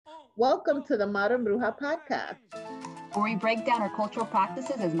Welcome to the Modern Bruja podcast. where we break down our cultural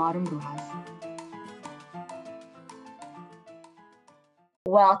practices as modern brujas.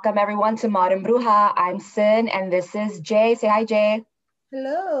 Welcome everyone to Modern Bruja. I'm Sin and this is Jay. Say hi, Jay.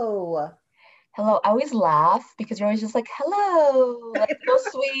 Hello. Hello. I always laugh because you're always just like, hello, like so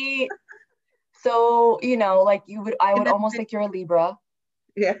sweet. So, I would almost think you're a Libra.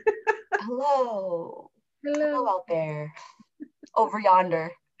 Yeah. Hello. Hello. Hello out there. Over yonder.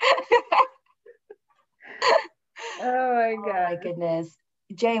 Oh my Oh God. my goodness.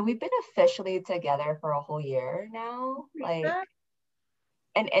 Jay, we've been officially together for a whole year now.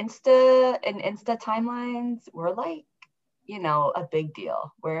 And Insta timelines, we're like, a big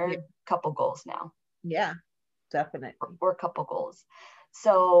deal. We're couple goals now. Yeah, definitely. We're couple goals.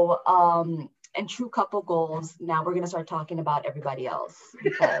 So, and true couple goals, now we're going to start talking about everybody else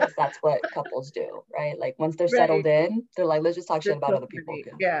because that's what couples do, right? Like once they're settled in, they're like, let's just talk shit about other people.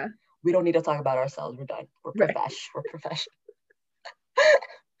 Yeah. We don't need to talk about ourselves. We're done. We're professional. We're professional.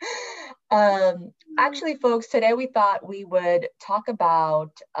 Actually, folks, today we thought we would talk about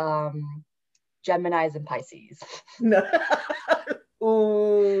Geminis and Pisces. No.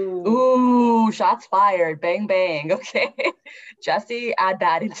 Ooh, shots fired. Bang bang. Okay. Jesse, add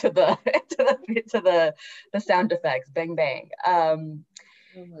that into the sound effects. Bang bang.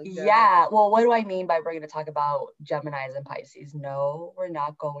 Yeah, well, what do I mean by we're going to talk about Geminis and Pisces? No, we're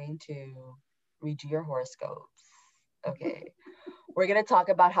not going to read you your horoscopes. Okay. We're going to talk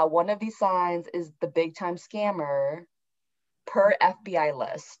about how one of these signs is the big time scammer per FBI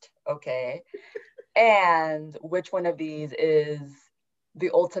list. Okay. And which one of these is the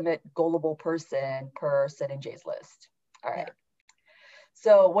ultimate gullible person per Sid and Jay's list. All right.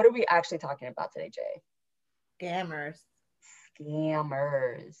 So what are we actually talking about today, Jay? Scammers.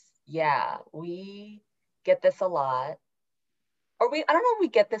 Yeah, we get this a lot. I don't know if we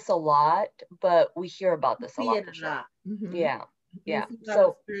get this a lot, but we hear about this a lot for sure. Mm-hmm. Yeah.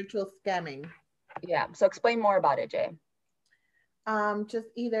 So spiritual scamming. Yeah. So explain more about it, Jay. Just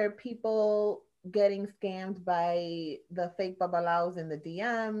either people getting scammed by the fake babalaos in the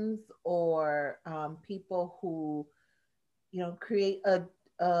DMs or people who, create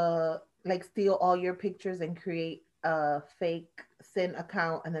like steal all your pictures and create a fake sin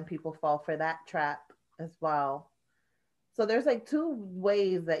account, and then people fall for that trap as well. So there's like two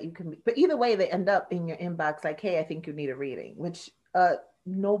ways that you can be, but either way they end up in your inbox like, hey, I think you need a reading, which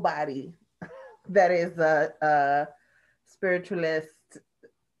nobody that is a spiritualist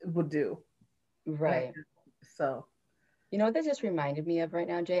would do. Right. So you know what this just reminded me of right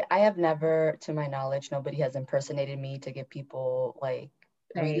now, Jay? I have never, to my knowledge, nobody has impersonated me to give people like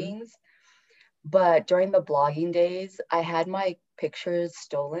readings. But during the blogging days, I had my pictures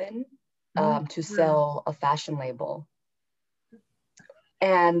stolen to sell a fashion label.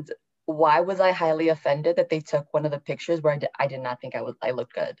 And why was I highly offended that they took one of the pictures where I did not think I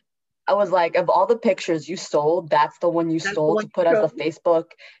looked good? I was like, of all the pictures you stole, that's the one you stole to put as the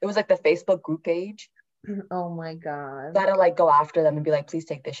Facebook. It was like the Facebook group page. Oh my God. So I had to like go after them and be like, please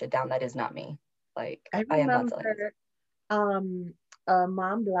take this shit down. That is not me. Like, I remember a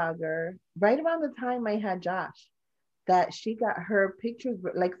mom blogger right around the time I had Josh, that she got her pictures,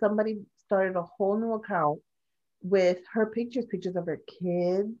 like somebody started a whole new account with her pictures of her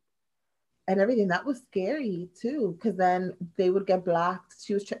kids and everything. That was scary too, because then they would get blocked.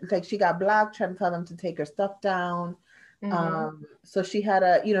 She got blocked trying to tell them to take her stuff down. Mm-hmm. So she had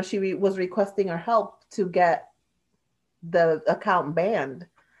she was requesting her help to get the account banned.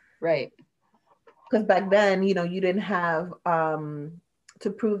 Right. Because back then, you didn't have to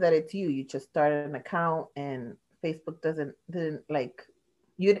prove that it's you. You just started an account, and Facebook didn't like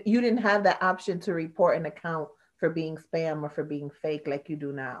you didn't have that option to report an account for being spam or for being fake like you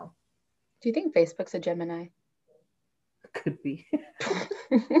do now. Do you think Facebook's a Gemini? Could be.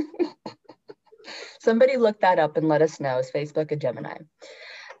 Somebody look that up and let us know. Is Facebook a Gemini?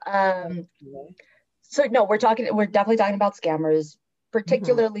 So no, we're definitely talking about scammers,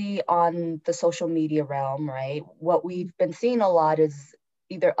 particularly on the social media realm, right? What we've been seeing a lot is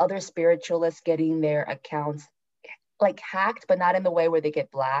either other spiritualists getting their accounts like hacked, but not in the way where they get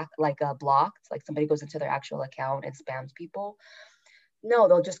blocked, like somebody goes into their actual account and spams people. No,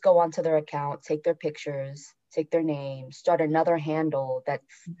 they'll just go onto their account, take their pictures, take their name, start another handle that's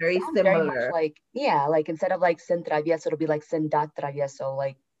very similar. Very much like instead of like Sin Travieso, it'll be like Sin.Travieso, Travieso,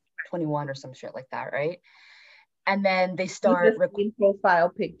 like 21 or some shit like that, right? And then they start the same profile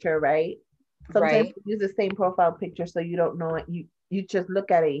picture, right? Sometimes use the same profile picture, so you don't know it. You just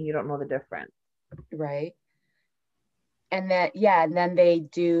look at it and you don't know the difference, right? And then they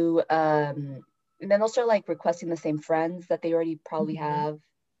do and then they'll start like requesting the same friends that they already probably have.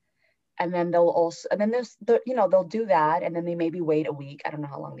 And then they'll also, and then they'll do that, and then they maybe wait a week. I don't know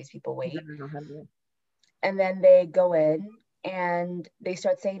how long these people I wait. don't know how to. And then they go in and they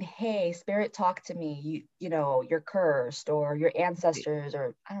start saying, hey, spirit, talk to me. You're cursed, or your ancestors,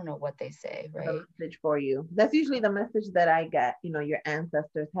 or I don't know what they say, The right? message for you. That's usually the message that I get. Your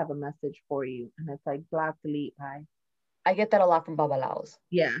ancestors have a message for you, and it's like block, delete, bye. I get that a lot from babalaos.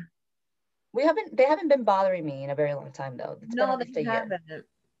 Yeah. They haven't been bothering me in a very long time though. It's been No, almost a they year. haven't.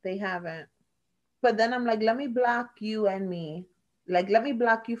 They haven't. But then I'm like, let me block you and me. Like, let me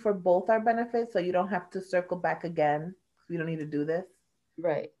block you for both our benefits so you don't have to circle back again. We don't need to do this.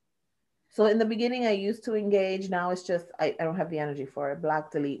 Right. So in the beginning, I used to engage. Now it's just, I don't have the energy for it.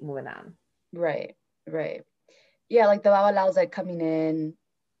 Block, delete, moving on. Right. Right. Yeah, like the babalaos like coming in,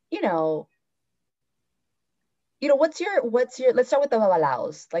 you know, what's your let's start with the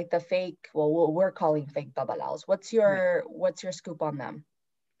babalaos, like the fake, well, what we're calling fake babalaos. Right. What's your scoop on them?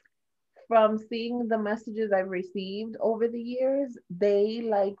 From seeing the messages I've received over the years, they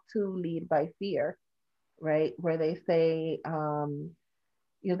like to lead by fear, right? Where they say,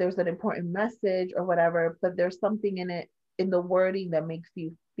 there's an important message or whatever, but there's something in it, in the wording, that makes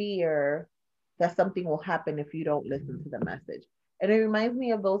you fear that something will happen if you don't listen to the message. And it reminds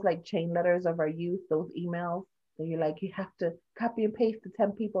me of those like chain letters of our youth, those emails that you're like, you have to copy and paste to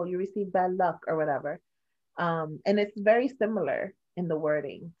 10 people, you receive bad luck or whatever. And it's very similar in the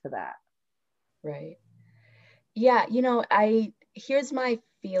wording to that. Right. Yeah, I here's my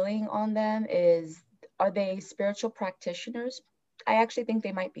feeling on them is, are they spiritual practitioners? I actually think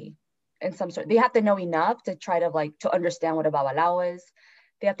they might be in some sort. They have to know enough to try to like to understand what a babalao is.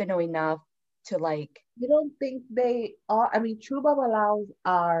 They have to know enough to like. You don't think they are? I mean, true babalaos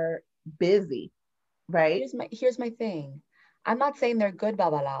are busy, right? Here's my thing. I'm not saying they're good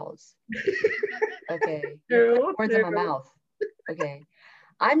babalaos. Okay, you're putting True, words in my true, mouth. Okay,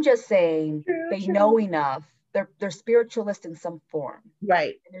 I'm just saying true, they know true. enough. They're spiritualist in some form.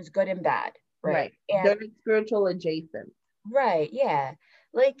 Right, And there's good and bad, right? right. And They're like spiritual adjacent. right, yeah.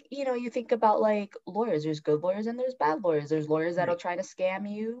 Like, you think about like lawyers. There's good lawyers and there's bad lawyers. There's lawyers that'll Right, try to scam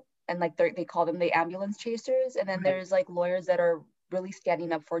you, and like they call them the ambulance chasers. And then right, there's like lawyers that are really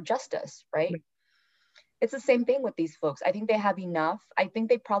standing up for justice, right? right. It's the same thing with these folks. I think they have enough. I think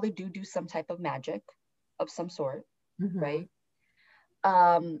they probably do some type of magic of some sort, Mm-hmm, right?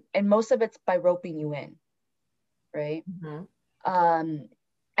 And most of it's by roping you in, right? mm-hmm. Um,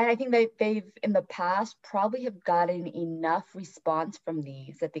 and I think they've in the past probably have gotten enough response from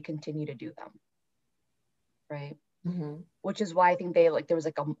these that they continue to do them, right? Mm-hmm. Which is why I think they like there was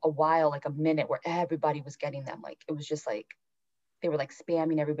like a while, like a minute where everybody was getting them. Like it was just like they were like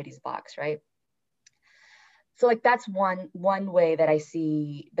spamming everybody's box, right? So like that's one way that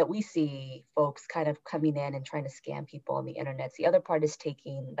we see folks kind of coming in and trying to scam people on the internet. The other part is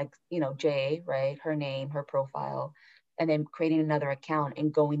taking like, Jay, right? Her name, her profile, and then creating another account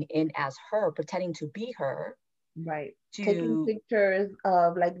and going in as her, pretending to be her Right. Taking to pictures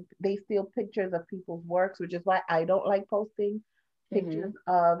of, like, they steal pictures of people's works, which is why I don't like posting pictures mhm,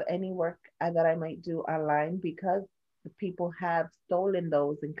 of any work that I might do online, because the people have stolen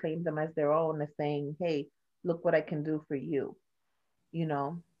those and claimed them as their own, as saying, hey, look what I can do for you, you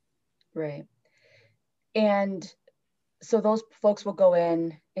know? right. And so those folks will go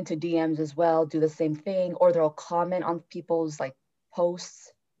into DMs as well, do the same thing, or they'll comment on people's like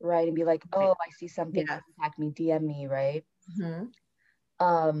posts, right? And be like, Right. oh, I see something, Yes. contact me, DM me, right? Hmm.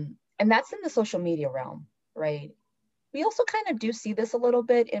 And that's in the social media realm, right? We also kind of do see this a little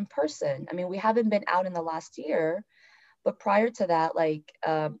bit in person. I mean, we haven't been out in the last year, but prior to that, like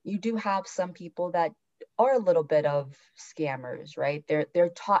you do have some people that are a little bit of scammers, right? They're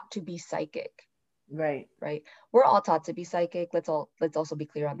taught to be psychic, Right. right? We're all taught to be psychic. Let's also be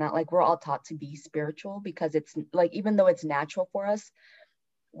clear on that. Like we're all taught to be spiritual because it's like even though it's natural for us,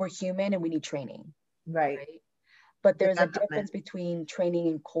 we're human and we need training, Right. right? But there's a Development. difference between training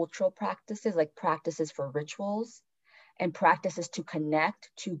and cultural practices, like practices for rituals and practices to connect,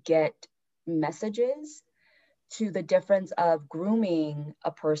 to get messages, to the difference of grooming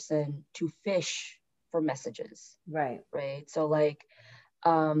a person to fish for messages, Right. right? So like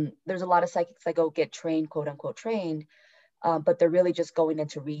there's a lot of psychics that go get trained, quote unquote trained, but they're really just going in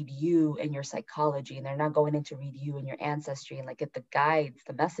to read you and your psychology, and they're not going in to read you and your ancestry and like get the guides,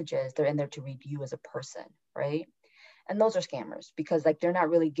 the messages. They're in there to read you as a person, right? And those are scammers because like they're not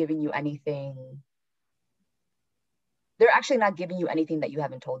really giving you anything. They're actually not giving you anything that you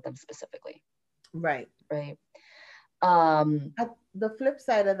haven't told them specifically, Right. right? Um, At the flip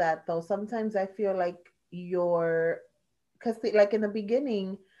side of that, though, sometimes I feel like because like in the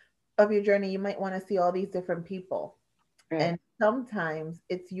beginning of your journey, you might want to see all these different people. right. And sometimes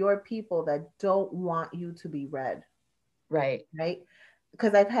it's your people that don't want you to be read. Right. Right.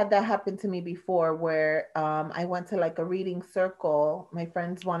 Because I've had that happen to me before where I went to like a reading circle. My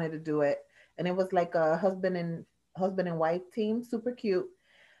friends wanted to do it, and it was like a husband and wife team, super cute,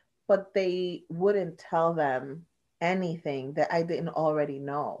 but they wouldn't tell them anything that I didn't already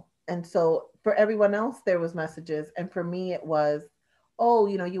know. And so for everyone else, there was messages, and for me, it was, oh,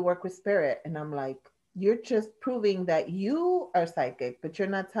 you work with spirit, and I'm like, you're just proving that you are psychic, but you're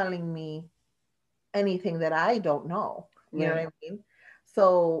not telling me anything that I don't know. You know what Right. I mean?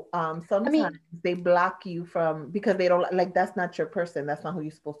 So I sometimes mean, they block you from because they don't like that's not your person. That's not who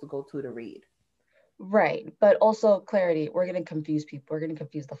you're supposed to go to read. right. But also clarity, we're gonna confuse people. We're gonna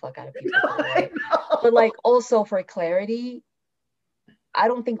confuse the fuck out of people No, here, I right? But know. like also for clarity, I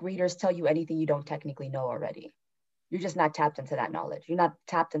don't think readers tell you anything you don't technically know already. You're just not tapped into that knowledge. You're not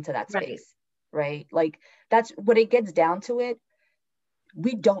tapped into that Right, space, right? Like that's what it gets down to it.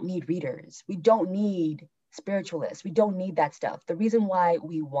 We don't need readers. We don't need spiritualists. We don't need that stuff. The reason why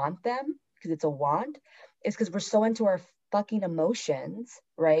we want them, because it's a want, is because we're so into our fucking emotions,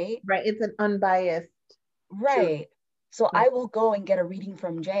 right? right. It's an unbiased truth. Right. So I will go and get a reading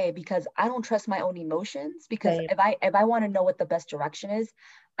from Jay because I don't trust my own emotions. Because Same. if I want to know what the best direction is,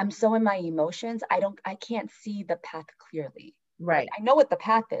 I'm so in my emotions, I can't see the path clearly. Right. Right. I know what the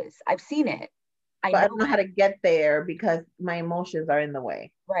path is. I've seen it. I But I know don't know how it. to get there because my emotions are in the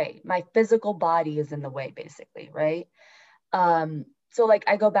way. Right. My physical body is in the way, basically, right? So like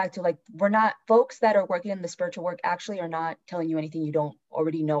I go back to like we're not folks that are working in the spiritual work actually are not telling you anything you don't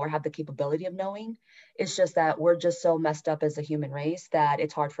already know or have the capability of knowing. It's just that we're just so messed up as a human race that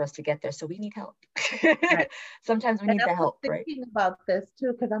it's hard for us to get there. So we need help. Right. Sometimes we And need I the was help, right? thinking about this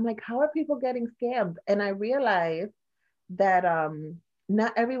too, because I'm like, how are people getting scammed? And I realized that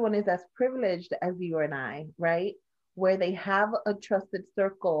not everyone is as privileged as you and I, right? Where they have a trusted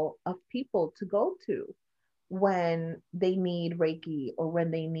circle of people to go to when they need Reiki or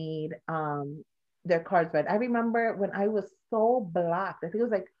when they need their cards read. I remember when I was so blocked, I think it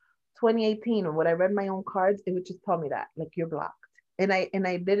was like 2018, or when I read my own cards, it would just tell me that, like, you're blocked. And I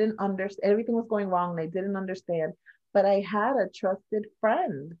didn't understand, everything was going wrong and I didn't understand. But I had a trusted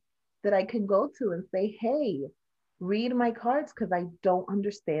friend that I could go to and say, hey, read my cards because I don't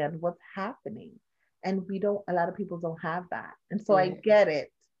understand what's happening. And we don't, a lot of people don't have that. And so I Right. get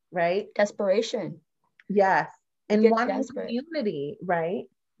it, right? Desperation. Yes. We And get wanting desperate. community, right?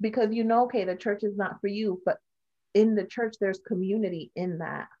 Because okay, the church is not for you, but in the church, there's community in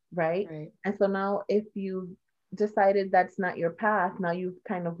that, right? Right. And so now, if you decided that's not your path, now you've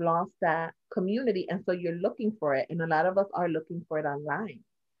kind of lost that community. And so you're looking for it. And a lot of us are looking for it online.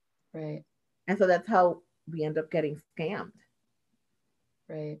 Right. And so that's how we end up getting scammed.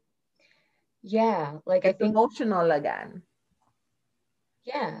 Right. Yeah. Like I It's think, emotional again.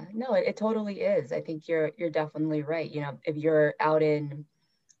 yeah, no, it totally is. I think you're definitely right. You know, if you're out in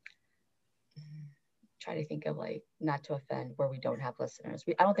try to think of like not to offend where we don't have listeners.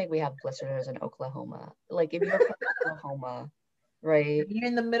 I don't think we have listeners in Oklahoma. Like if you're from Oklahoma, right? You're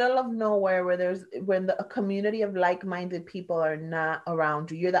in the middle of nowhere where a community of like-minded people are not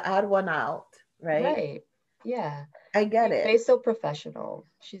around you. You're the odd one out, right? Right. Yeah. I get it. Faye's so professional.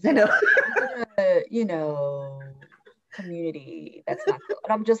 She's I like, know. I'm gonna, community. That's not cool.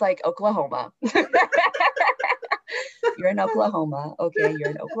 And I'm just like, Oklahoma. You're in Oklahoma. Okay, you're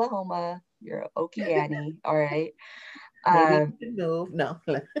in Oklahoma. You're Okeechobee. All right. Maybe you Um, should move. No.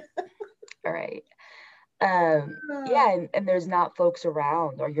 all right. Yeah, and there's not folks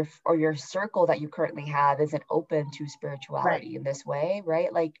around, or your circle that you currently have isn't open to Right. spirituality in this way,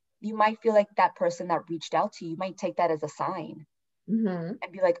 right? Like you might feel like that person that reached out to you, you might take that as a sign Mm-hmm.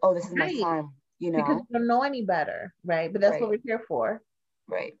 and be like, oh, this is my Right. sign, Because you don't know any better, right? But that's what right, we're here for,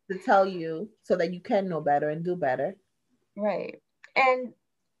 right, to tell you so that you can know better and do better. right. And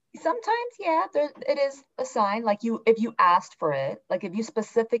sometimes, yeah, it is a sign. Like if you asked for it, like if you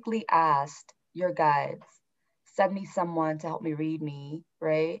specifically asked your guides, send me someone to help me read me,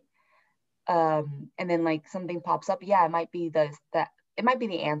 right? And then like something pops up, yeah, it might be it might be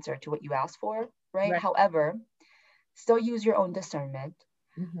the answer to what you asked for, right? Right. However, still use your own discernment.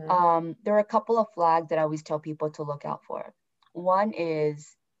 Mm-hmm. There are a couple of flags that I always tell people to look out for. One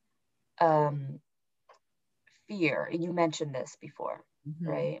is um, fear, and you mentioned this before, Mm-hmm.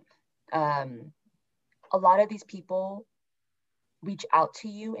 right? Um, a lot of these people reach out to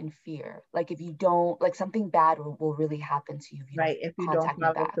you in fear. Like if you don't, like something bad will really happen to you if you don't Right. If you don't contact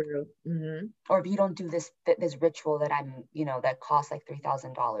me follow back. through. Mm-hmm. Or if you don't do this ritual that I'm, that costs like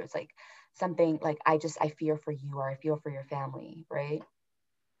 $3,000, like something like I fear for you, or I feel for your family, right?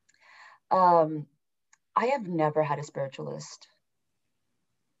 Um, I have never had a spiritualist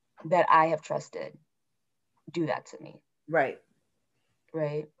that I have trusted do that to me. Right.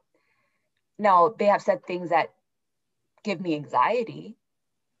 Right. Now, they have said things that give me anxiety,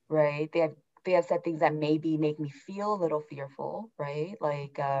 right? They have said things that maybe make me feel a little fearful, right?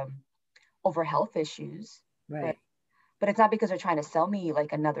 Like over health issues, right? Right. But it's not because they're trying to sell me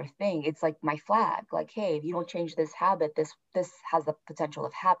like another thing. It's like my flag, like, hey, if you don't change this habit, this has the potential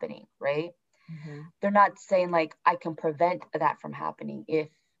of happening, right? Mm-hmm. They're not saying like I can prevent that from happening if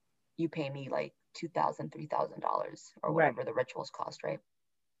you pay me like $2,000, $3,000 or Right. whatever the rituals cost, right?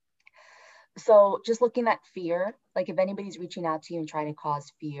 So just looking at fear, like if anybody's reaching out to you and trying to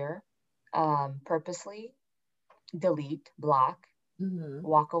cause fear, purposely delete, block, Mm-hmm.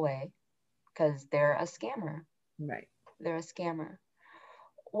 walk away, because they're a scammer. Right. They're a scammer.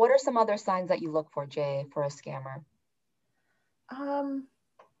 What are some other signs that you look for, Jay, for a scammer? Um,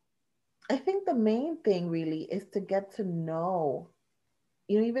 I think the main thing really is to get to know,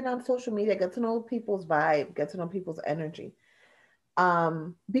 even on social media, get to know people's vibe, get to know people's energy.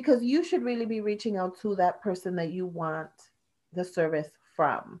 Because you should really be reaching out to that person that you want the service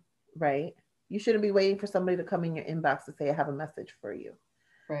from, right? You shouldn't be waiting for somebody to come in your inbox to say, I have a message for you.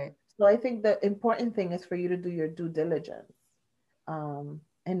 Right. So I think the important thing is for you to do your due diligence, and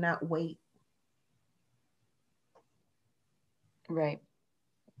not wait. Right.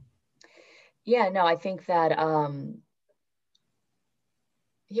 Yeah, no, I think that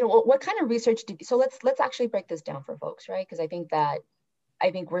what kind of research did so let's actually break this down for folks, right? Because I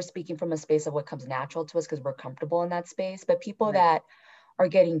think we're speaking from a space of what comes natural to us because we're comfortable in that space. But people Right. that are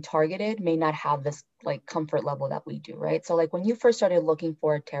getting targeted may not have this like comfort level that we do, right? So like when you first started looking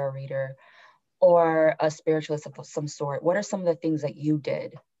for a tarot reader or a spiritualist of some sort, what are some of the things that you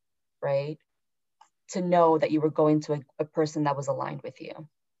did, right? To know that you were going to a person that was aligned with you.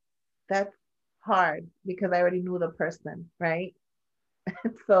 That's hard because I already knew the person, right?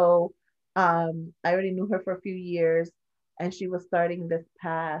 So I already knew her for a few years, and she was starting this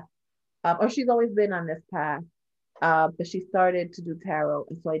path, or she's always been on this path, but she started to do tarot,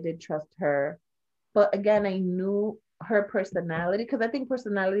 and so I did trust her. But again, I knew her personality because I think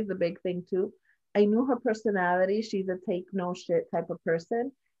personality is a big thing too. I knew her personality. She's a take no shit type of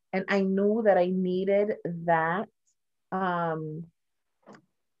person, and I knew that I needed that, um,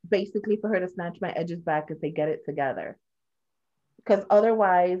 basically for her to snatch my edges back and say, get it together, because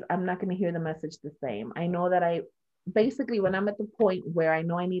otherwise I'm not going to hear the message the same. I know that I basically, when I'm at the point where I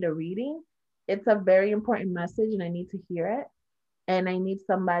know I need a reading, it's a very important message and I need to hear it. And I need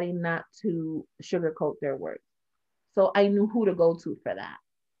somebody not to sugarcoat their words. So I knew who to go to for that.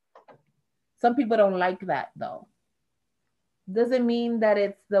 Some people don't like that though. Doesn't mean that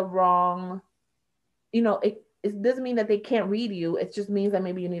it's the wrong, it doesn't mean that they can't read you. It just means that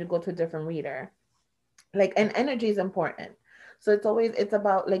maybe you need to go to a different reader. Like, and energy is important. So it's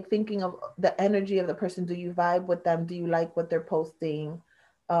about like thinking of the energy of the person. Do you vibe with them? Do you like what they're posting?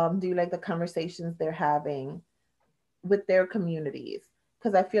 Do you like the conversations they're having with their communities?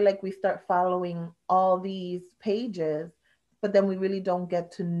 Because I feel like we start following all these pages, but then we really don't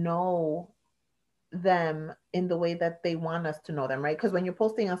get to know them in the way that they want us to know them, right? Because when you're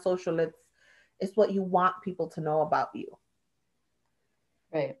posting on social, it's what you want people to know about you.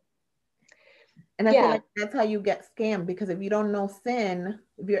 Right. And I feel like that's how you get scammed, because if you don't know Sin,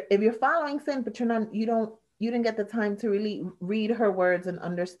 if you're following Sin, but you didn't get the time to really read her words and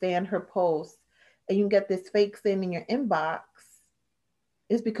understand her posts, and you get this fake Sin in your inbox,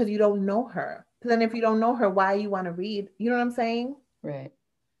 it's because you don't know her. Then if you don't know her, why you want to read? You know what I'm saying? Right.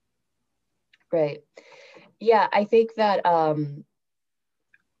 Right. Yeah, I think that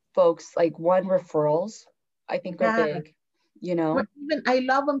folks, like, one, referrals, I think, are big, Or even, I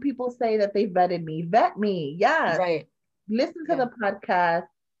love when people say that they vetted me. Vet me. Yes. Right. Listen to the podcast.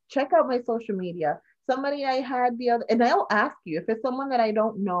 Check out my social media. Somebody I had the other, and I'll ask you if it's someone that I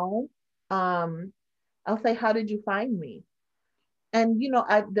don't know. I'll say, how did you find me? And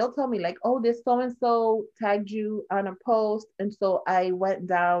they'll tell me like, oh, this so and so tagged you on a post, and so I went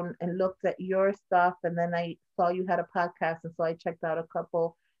down and looked at your stuff, and then I saw you had a podcast, and so I checked out a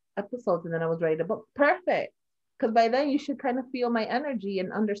couple episodes, and then I was ready to book. Perfect, because by then you should kind of feel my energy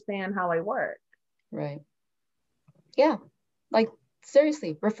and understand how I work. Right. Yeah, like,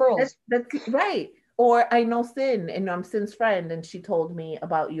 seriously, referrals. That's right. Or I know Sin, and I'm Sin's friend, and she told me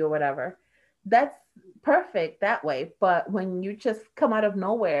about you or whatever. That's perfect that way. But when you just come out of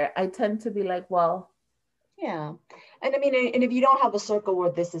nowhere, I tend to be like, well, yeah. And I mean, and if you don't have a circle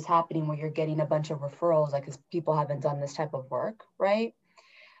where this is happening, where you're getting a bunch of referrals, like, because people haven't done this type of work, right?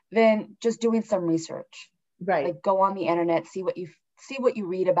 Then just doing some research. right. Like, go on the internet, see what you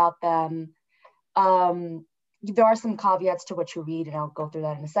read about them, There are some caveats to what you read, and I'll go through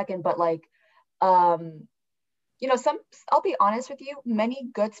that in a second, but like, you know, I'll be honest with you, many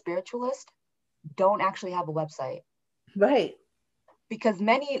good spiritualists don't actually have a website. Right. Because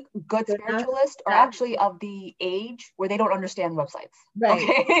many good They're not spiritualists are savvy. actually of the age where they don't understand websites. Right.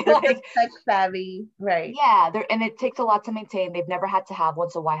 Okay. They're Like, just tech savvy. Right. yeah, and it takes a lot to maintain. They've never had to have one,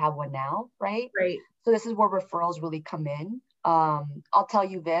 so why have one now, right? Right. So this is where referrals really come in. I'll tell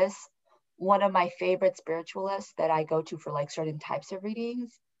you this, one of my favorite spiritualists that I go to for like certain types of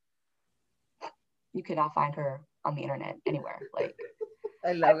readings, you cannot find her on the internet anywhere. Like,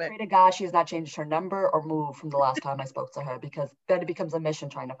 I love I it. pray to God she has not changed her number or moved from the last time I spoke to her, because then it becomes a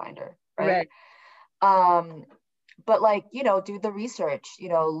mission trying to find her, right? But like, you know, do the research, you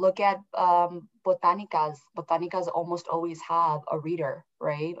know, look at botanicas. Botanicas almost always have a reader,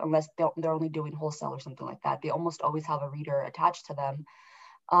 right? Unless they're only doing wholesale or something like that. They almost always have a reader attached to them.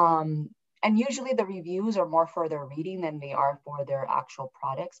 And usually the reviews are more for their reading than they are for their actual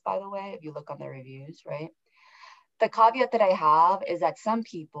products, by the way, if you look on their reviews, right? The caveat that I have is that some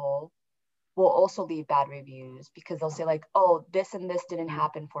people will also leave bad reviews because they'll say like, oh, this and this didn't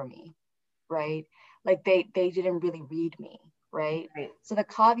happen for me, right? Like they didn't really read me, right? Right. So the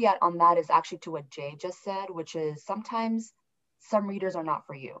caveat on that is actually to what Jay just said, which is sometimes some readers are not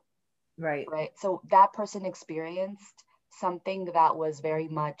for you, Right. right? So that person experienced something that was very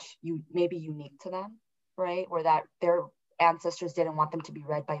much maybe unique to them, right? Where that their ancestors didn't want them to be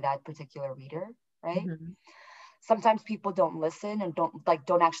read by that particular reader, right? Mm-hmm. Sometimes people don't listen and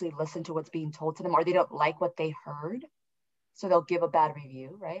don't actually listen to what's being told to them, or they don't like what they heard, so they'll give a bad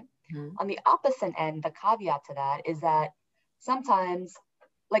review, right? Mm-hmm. On the opposite end, the caveat to that is that sometimes,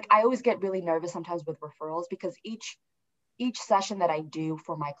 like, I always get really nervous sometimes with referrals because each session that I do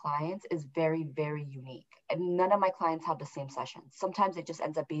for my clients is very, very unique. And none of my clients have the same session. Sometimes it just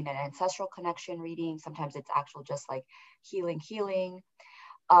ends up being an ancestral connection reading. Sometimes it's actual just like healing.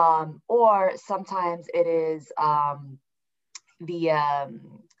 Or sometimes it is the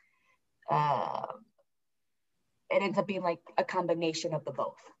it ends up being like a combination of the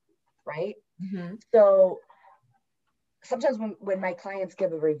both, right? Mm-hmm. So sometimes when my clients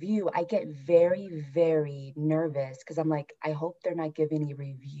give a review, I get very, very nervous because I'm like, I hope they're not giving a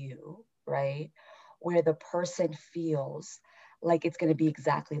review, right, where the person feels like it's going to be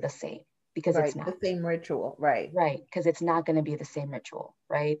exactly the same, because Right. it's not. The same ritual. Right. Right, because it's not going to be the same ritual,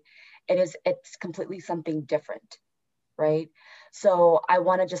 right? It's completely something different, right? So I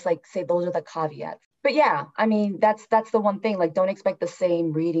want to just like say those are the caveats. But yeah, I mean, that's the one thing, like, don't expect the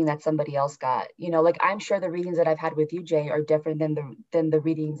same reading that somebody else got. You know, like, I'm sure the readings that I've had with you, Jay, are different than the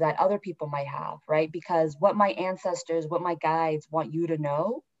readings that other people might have, right? Because what my ancestors, what my guides want you to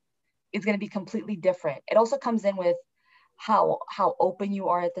know is going to be completely different. It also comes in with how open you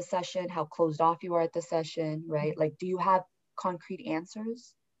are at the session, how closed off you are at the session, right? Like, do you have concrete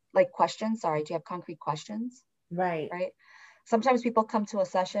answers? Like questions, sorry, do you have concrete questions? Right. Right? Sometimes people come to a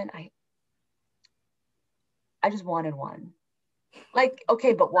session, I just wanted one. Like,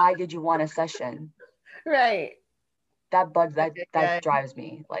 okay, but why did you want a session? Right. That drives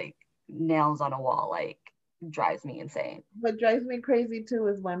me like nails on a wall, like drives me insane. What drives me crazy too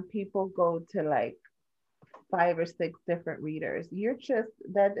is when people go to like 5 or 6 different readers.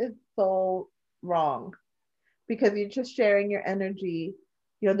 That is so wrong because you're just sharing your energy.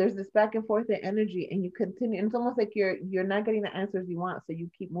 You know, there's this back and forth in energy and you continue. And it's almost like you're not getting the answers you want. So you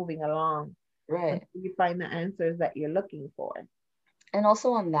keep moving along Right. until you find the answers that you're looking for. And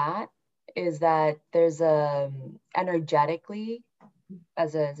also on that is that there's energetically,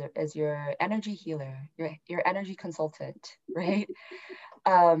 as your energy healer, your energy consultant, right?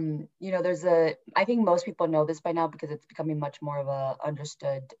 You know, I think most people know this by now because it's becoming much more of a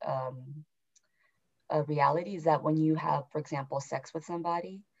understood a reality, is that when you have, for example, sex with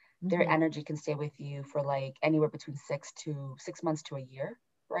somebody, their energy can stay with you for like anywhere between 6 months to a year,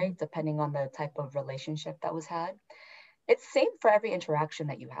 right? Depending on the type of relationship that was had. It's same for every interaction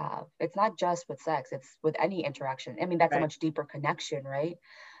that you have. It's not just with sex, it's with any interaction. I mean, that's a much deeper connection, right?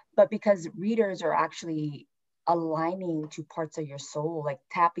 But because readers are actually aligning to parts of your soul, like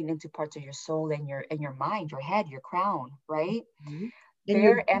tapping into parts of your soul and your mind, your head, your crown, right? And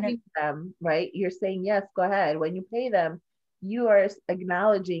you're giving them, right? You're saying, yes, go ahead. When you pay them, you are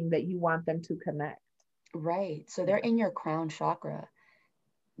acknowledging that you want them to connect. Right. So they're in your crown chakra.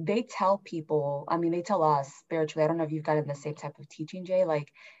 They tell people, I mean, they tell us spiritually, I don't know if you've gotten the same type of teaching, Jay,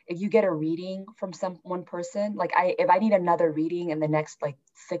 like if you get a reading from one person, like if I need another reading in the next like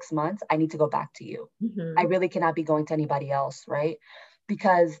 6 months, I need to go back to you. I really cannot be going to anybody else, right?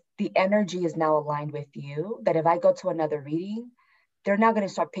 Because the energy is now aligned with you, that if I go to another reading, they're now going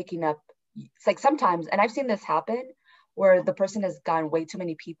to start picking up it's like sometimes, and I've seen this happen where the person has gotten way too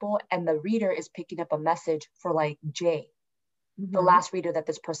many people and the reader is picking up a message for like J, the last reader that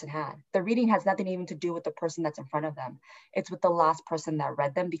this person had. The reading has nothing even to do with the person that's in front of them. It's with the last person that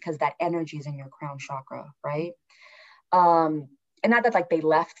read them, because that energy is in your crown chakra, right? And not that like they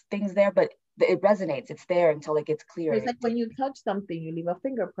left things there, but it resonates. It's there until it gets clear. It's like when you touch something, you leave a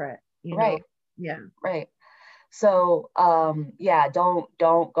fingerprint, you know? Right. Yeah. Right. So yeah, don't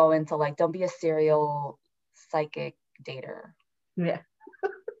go into like, don't be a serial psychic dater. Yeah.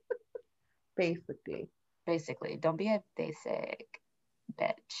 Basically, don't be a basic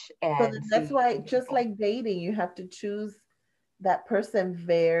bitch. So And that's why, just like dating, you have to choose that person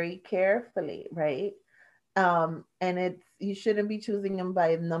very carefully, right? And it's, you shouldn't be choosing them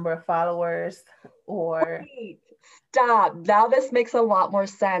by number of followers or. Wait, stop. Now this makes a lot more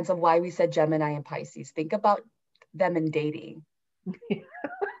sense of why we said Gemini and Pisces. Think about them in dating.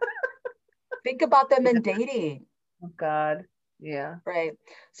 Think about them in dating. Oh God. Yeah. Right.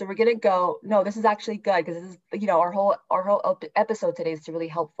 So we're gonna go. No, this is actually good, because this is, you know, our whole episode today is to really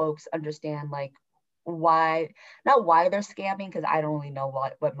help folks understand like why, not why they're scamming, because I don't really know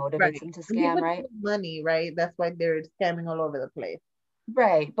what motivates them to scam, right? Money, right? That's why they're scamming all over the place.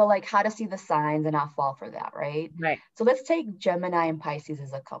 Right. But like how to see the signs and not fall for that, right? Right. So let's take Gemini and Pisces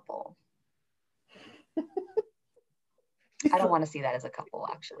as a couple. I don't want to see that as a couple,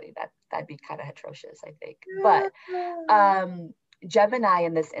 actually. That'd be kind of atrocious, I think. But Gemini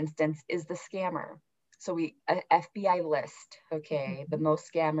in this instance is the scammer. So FBI list, okay, the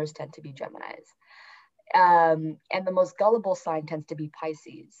most scammers tend to be Geminis. And the most gullible sign tends to be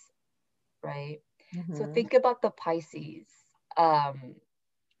Pisces, right? So think about the Pisces. I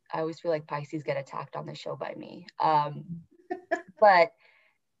always feel like Pisces get attacked on the show by me. But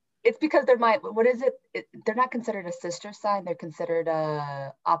it's because they're they're not considered a sister sign, they're considered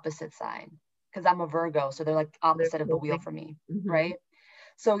a opposite sign, because I'm a Virgo, so they're like opposite of the wheel for me, right?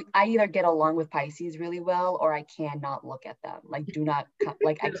 So I either get along with Pisces really well, or I cannot look at them. Like, do not,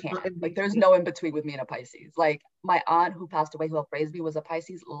 like, I can't. Like, there's no in between with me and a Pisces. Like, my aunt who passed away, who helped raise me, was a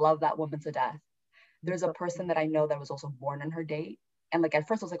Pisces. Love that woman to death. There's a person that I know that was also born on her date. And like, at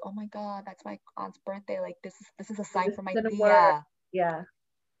first I was like, oh my God, that's my aunt's birthday. Like, this is a sign for my Thea. Yeah.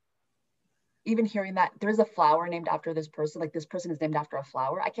 Even hearing that there's a flower named after this person, like this person is named after a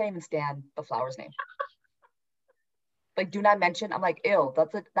flower, I can't even stand the flower's name. Like, do not mention. I'm like, ew,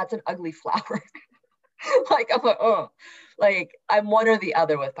 that's an ugly flower. Like, I'm like, oh, like I'm one or the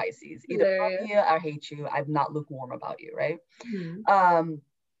other with Pisces. Either love you or hate you. I'm not lukewarm about you, right?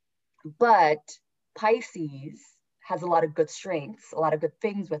 But Pisces has a lot of good strengths, a lot of good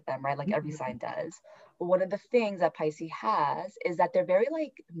things with them, right? Like every sign does. But one of the things that Pisces has is that they're very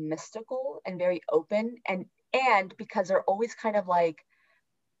like mystical and very open, and because they're always kind of like,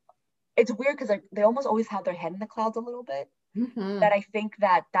 it's weird because they almost always have their head in the clouds a little bit. That I think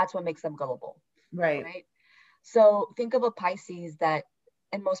that's what makes them gullible. Right. So think of a Pisces that,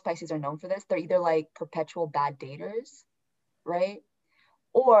 and most Pisces are known for this, they're either like perpetual bad daters, right?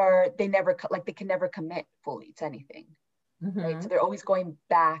 Or they can never commit fully to anything. Right. So they're always going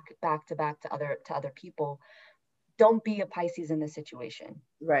back to other people. Don't be a Pisces in this situation.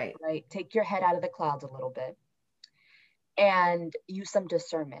 Right. Take your head out of the clouds a little bit and use some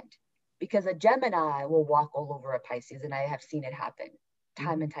discernment, because a Gemini will walk all over a Pisces, and I have seen it happen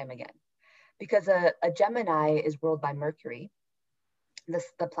time and time again, because a Gemini is ruled by Mercury,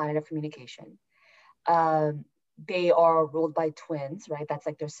 the planet of communication. They are ruled by twins, right? That's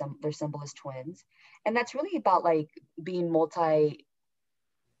like their symbol is twins, and that's really about like being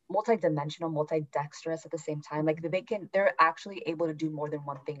multidimensional, multi-dexterous at the same time. Like they're actually able to do more than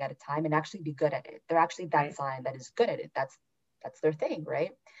one thing at a time and actually be good at it. They're actually that sign that is good at it. That's their thing,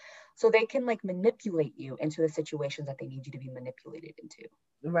 right? So they can like manipulate you into the situations that they need you to be manipulated into.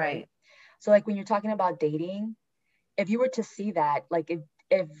 Right. So like when you're talking about dating, if you were to see that, like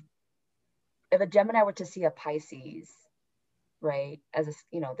if a Gemini were to see a Pisces, right, as a,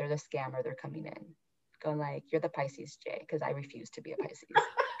 they're the scammer, they're coming in, going like, you're the Pisces, Jay, because I refuse to be a Pisces.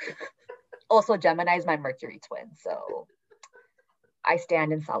 Also, Gemini is my Mercury twin, so I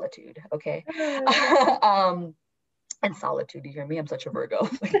stand in solitude, okay? And solitude, you hear me? I'm such a Virgo.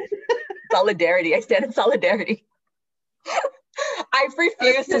 Solidarity, I stand in solidarity. I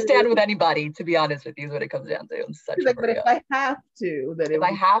refuse to stand with anybody, to be honest with you, is what it comes down to. I'm such a Virgo. But if I have to,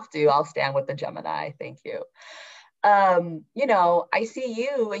 I have to, I'll stand with the Gemini. Thank you. I see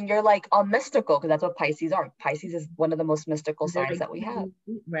you and you're like all mystical, because that's what Pisces are. Pisces is one of the most mystical signs that we have.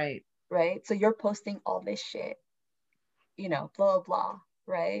 Right. Right. So you're posting all this shit, blah, blah, blah.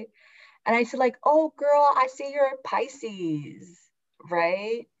 Right. And I said like, oh girl, I see you're a Pisces.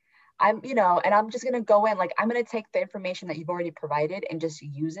 Right. I'm, you know, and I'm just going to go in, like, I'm going to take the information that you've already provided and just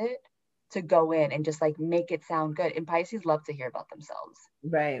use it to go in and just like make it sound good. And Pisces love to hear about themselves.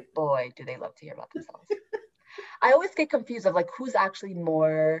 Right. Boy, do they love to hear about themselves. I always get confused of like who's actually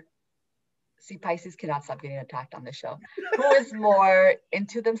more, see, Pisces cannot stop getting attacked on this show. Who is more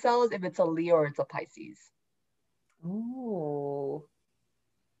into themselves, if it's a Leo or it's a Pisces? Oh,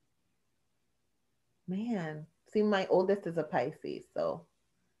 man. See, my oldest is a Pisces, so.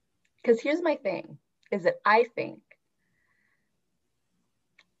 Because here's my thing, is that I think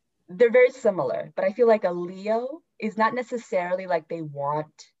they're very similar, but I feel like a Leo is not necessarily like they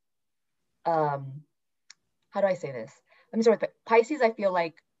want, how do I say this? Let me start with Pisces. I feel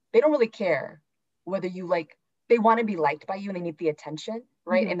like they don't really care whether you like, they want to be liked by you and they need the attention,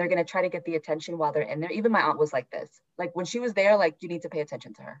 right? Mhm. And they're going to try to get the attention while they're in there. Even my aunt was like this. Like when she was there, like you need to pay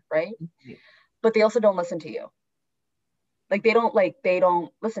attention to her, right? But they also don't listen to you. Like they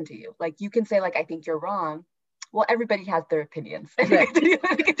don't listen to you. Like you can say like, I think you're wrong. Well, everybody has their opinions. And Right. they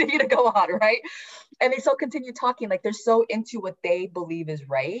continue to go on, right? And they still continue talking. Like they're so into what they believe is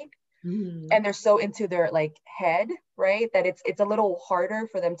right. Mhm. And they're so into their like head, right? That it's a little harder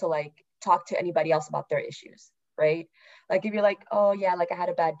for them to like talk to anybody else about their issues, right? Like if you're like, oh yeah, like I had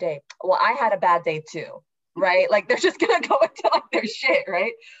a bad day. Well, I had a bad day too, right? Like they're just gonna go into like their shit,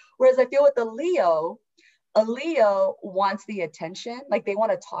 right? Whereas I feel with a Leo wants the attention. Like they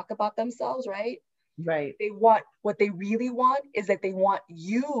want to talk about themselves, right? Right. They want, what they really want is that they want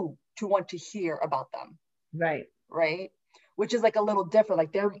you to want to hear about them, Right. right? Which is like a little different.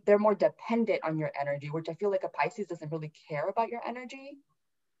 Like they're more dependent on your energy, which I feel like a Pisces doesn't really care about your energy.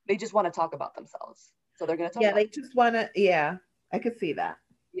 They just want to talk about themselves. So they're going to talk Yeah, about they just want to, yeah, I could see that.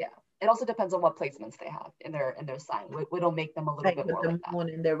 yeah. It also depends on what placements they have in their sign. What'll make them a little Like bit with more the like that. moon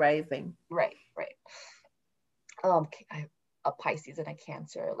and their rising. Right. A Pisces and a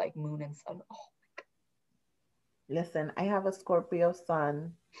Cancer, like moon and sun. Oh. Listen, I have a Scorpio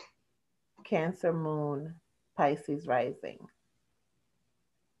sun, Cancer moon, Pisces rising.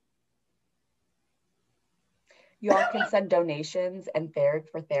 Y'all can send donations and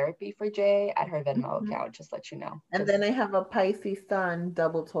for therapy for Jay at her Venmo account. Just let you know. And then I have a Pisces sun,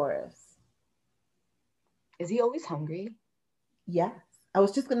 double Taurus. Is he always hungry? Yes. I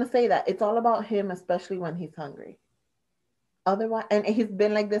was just going to say that. It's all about him, especially when he's hungry. Otherwise, and he's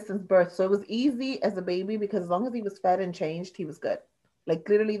been like this since birth. So it was easy as a baby because as long as he was fed and changed, he was good. Like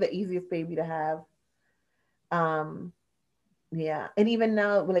literally the easiest baby to have. Yeah. And even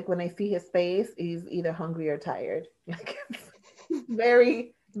now, like when I see his face, he's either hungry or tired. Like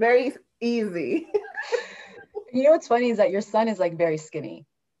very, very easy. You know what's funny is that your son is like very skinny.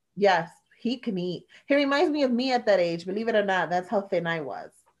 Yes, he can eat. He reminds me of me at that age. Believe it or not, that's how thin I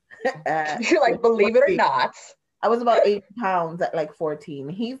was. You're like, believe it or not. I was about 80 pounds at like 14.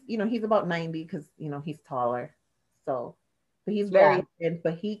 He's about 90 because, he's taller. So, but he's very thin,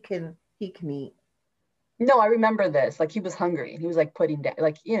 but he can eat. No, I remember this. Like he was hungry. He was like putting down,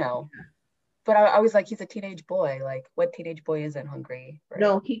 like, but I was like, he's a teenage boy. Like what teenage boy isn't hungry? Right?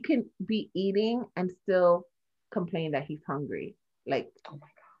 No, he can be eating and still complain that he's hungry. Like, oh my God.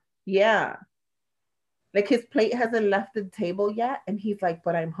 Yeah. Like his plate hasn't left the table yet. And he's like,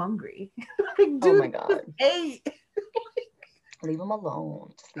 but I'm hungry. Like, dude, oh my God. Ate. Leave him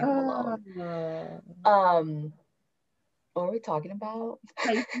alone. Just leave him alone. What are we talking about?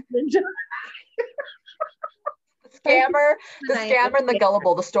 The scammer and the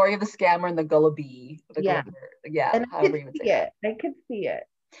gullible, the story of the scammer and the gullibee. Yeah. And I could see it.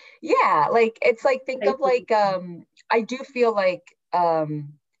 Yeah, like it's like, think of like I do feel like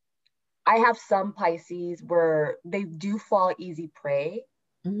I have some Pisces where they do fall easy prey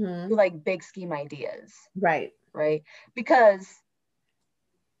to like big scheme ideas. Right. Because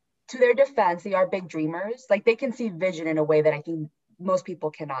to their defense, they are big dreamers. Like they can see vision in a way that I think most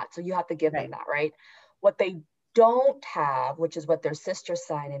people cannot. So you have to give them that, right? What they don't have, which is what their sister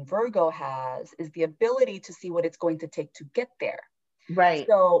sign in Virgo has, is the ability to see what it's going to take to get there. Right.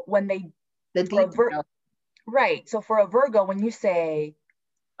 So when so for a Virgo, when you say,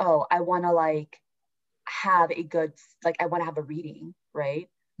 oh, I want to like have a good, like I want to have a reading, right?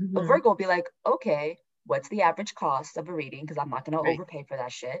 A Virgo will be like, okay, what's the average cost of a reading? Because I'm not going to overpay for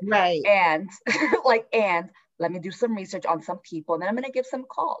that shit. Right. And and let me do some research on some people, and then I'm going to give some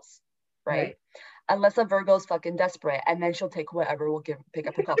calls, right? Unless a Virgo's fucking desperate, and then she'll take whoever will pick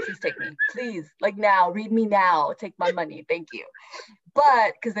up her call. Please take me, please, like now, read me now, take my money, thank you.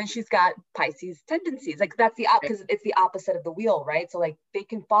 But because then she's got Pisces tendencies, like that's because it's the opposite of the wheel, right? So like they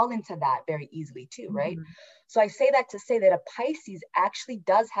can fall into that very easily too, right? So I say that to say that a Pisces actually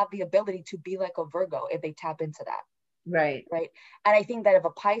does have the ability to be like a Virgo if they tap into that. Right. right? And I think that if a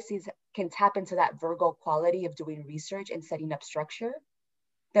Pisces can tap into that Virgo quality of doing research and setting up structure,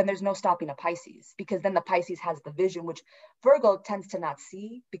 then there's no stopping a Pisces, because then the Pisces has the vision, which Virgo tends to not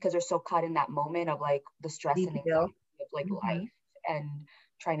see because they're so caught in that moment of like the stress and Detail. anxiety of like Mm-hmm. life and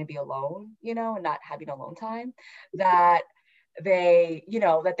trying to be alone, you know, and not having alone time, that they, you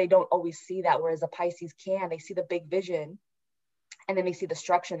know, that they don't always see that. Whereas a Pisces can, they see the big vision and then they see the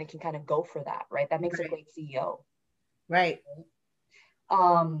structure and they can kind of go for that, right? That makes a Right. great CEO. Right.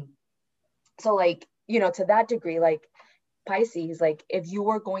 So like, you know, to that degree, like Pisces, like if you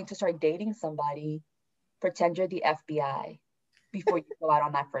were going to start dating somebody, pretend you're the FBI before you go out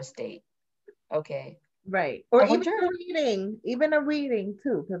on that first date. Okay. Right. Or I even wonder, even a reading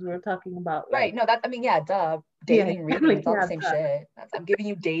too, because we were talking about right. like, No, that, I mean, yeah, duh. yeah, Dating, reading, like, it's all the yeah, same shit. I'm giving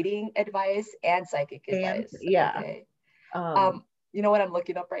you dating advice and psychic and advice. yeah. Okay. Um, You know what I'm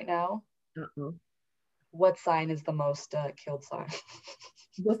looking up right now? uh-uh. What sign is the most killed sign?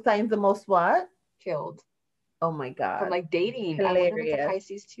 What sign's the most what? Killed Oh my from God. like dating. I wonder if it's a Hilarious.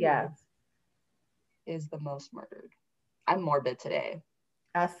 Pisces too. Yes. Is the most murdered. I'm morbid today,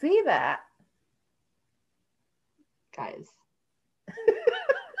 I see that. guys.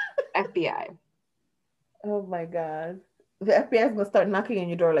 FBI. Oh my God. The FBI is gonna start knocking on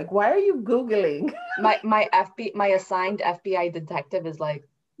your door, like, why are you Googling? My assigned FBI detective is like,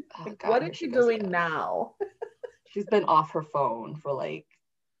 oh Like, God, what here is she she goes doing again. now? She's been off her phone for like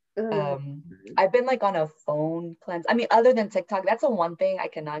Oh, I've been like on a phone cleanse. I mean, other than TikTok, that's the one thing I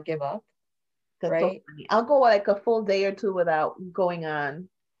cannot give up, that's so right? funny. I'll go like a full day or two without going on.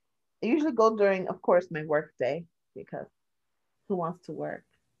 I usually go during, of course, my work day because who wants to work?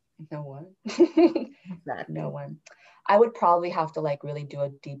 No one. No Exactly. one. I would probably have to like really do a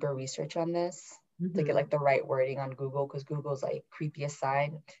deeper research on this to get Mm-hmm. like the right wording on Google, because Google's like creepiest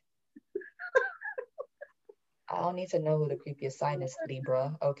sign. I don't need to know who the creepiest sign is,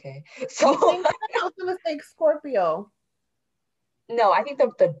 Libra. Okay. So You think I was gonna say Scorpio? no, I think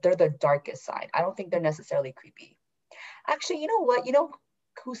they're the darkest side. I don't think they're necessarily creepy. Actually, you know what? You know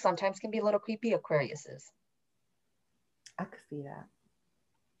who sometimes can be a little creepy? Aquarius is. I could see that.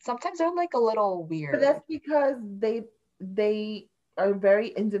 Sometimes they're like a little But weird. that's because they are very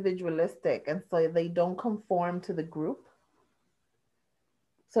individualistic and so they don't conform to the group.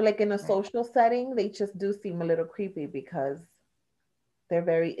 So like in a Right. social setting, they just do seem a little creepy because they're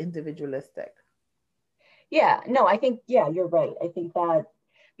very individualistic. Yeah, no, I think, yeah, you're right. I think that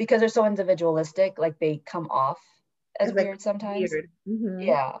because they're so individualistic, like they come off as It's like weird sometimes. weird. Mm-hmm.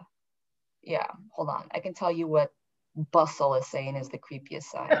 Yeah, yeah. Hold on. I can tell you what Bustle is saying is the creepiest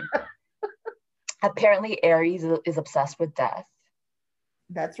sign. Apparently, Aries is obsessed with death.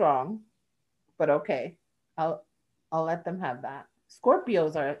 That's wrong, but okay. I'll I'll let them have that.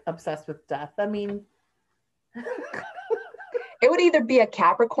 Scorpios are obsessed with death. I mean, It would either be a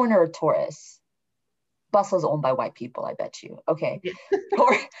Capricorn or a Taurus. Bustle's owned by white people, I bet you. Okay.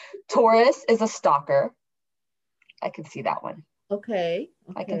 Taurus is a stalker. I can see that one. okay,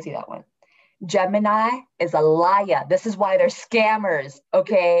 I can okay. see that one. Gemini is a liar. This is why they're scammers.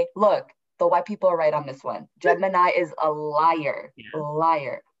 Okay. Look, the white people are right on this one. Gemini is a liar. Yeah.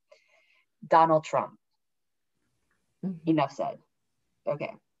 Liar. Donald Trump. Mm-hmm. Enough said.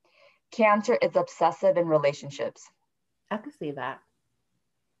 Okay. Cancer is obsessive in relationships. I could see that.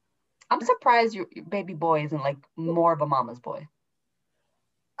 I'm surprised your baby boy isn't like more of a mama's boy.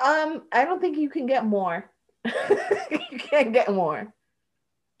 I don't think you can get more. You can't get more.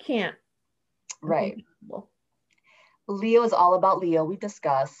 Can't. It's Right. impossible. Leo is all about Leo. We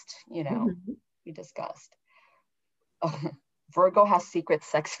discussed, you know, Mhm. we discussed. Virgo has secret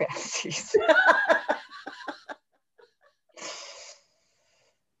sex fantasies.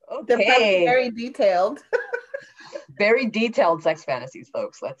 They're probably Okay. very detailed. Very detailed sex fantasies,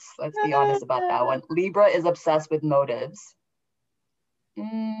 folks. Let's be honest about that one. Libra is obsessed with motives.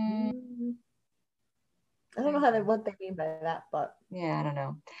 Mm, I don't know how what they mean by that, but yeah, I don't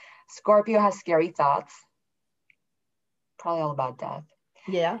know. Scorpio has scary thoughts. Probably all about death.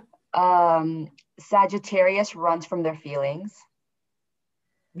 yeah, Sagittarius runs from their feelings.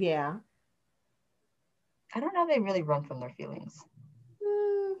 yeah. I don't know if they really run from their feelings.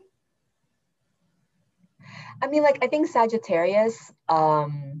 Mm, I mean, like, I think Sagittarius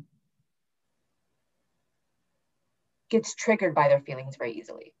gets triggered by their feelings very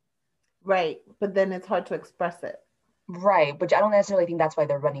easily. right, but then it's hard to express it. Right, but I don't necessarily think that's why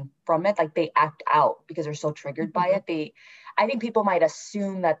they're running from it. Like they act out because they're so triggered by it. I think people might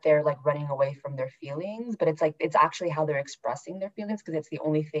assume that they're like running away from their feelings, but it's like it's actually how they're expressing their feelings because it's the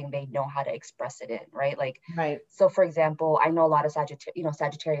only thing they know how to express it in, right? Like, Right. so for example, I know a lot of Sagittarius,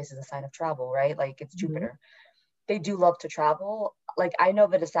 Sagittarius is a sign of travel, right? Like it's Mhm. Jupiter. they do love to travel. Like I know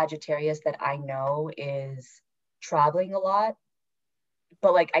that a Sagittarius that I know is traveling a lot,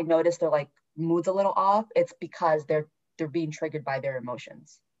 but like I noticed their like mood's a little off. It's because they're being triggered by their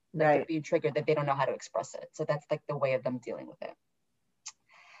emotions. Like they're Right. being triggered that they don't know how to express it. So that's like the way of them dealing with it.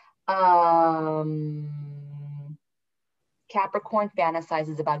 Um, Capricorn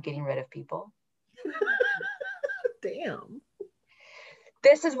fantasizes about getting rid of people. Damn.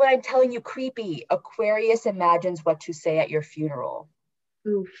 This is what I'm telling you, creepy. Aquarius imagines what to say at your funeral.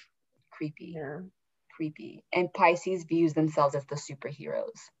 Oof. Creepy. Yeah. Creepy. And Pisces views themselves as the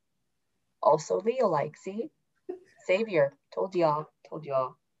superheroes. Also Leo like, see? Savior. Told y'all. Told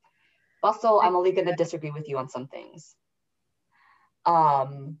y'all. Also, I'm only going to disagree with you on some things.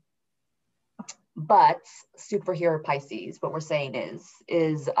 But superhero Pisces, what we're saying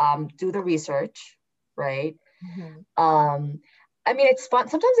is do the research, right? Mm-hmm. I mean, it's fun.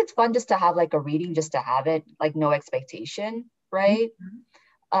 Sometimes it's fun just to have like a reading, just to have it, like no expectation, right?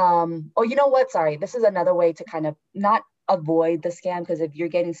 Oh, you know what? Sorry. This is another way to kind of not avoid the scam, because if you're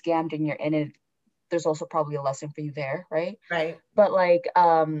getting scammed and you're in it, there's also probably a lesson for you there, right? Right. But like,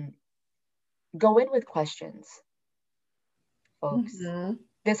 go in with questions, folks. Mm-hmm.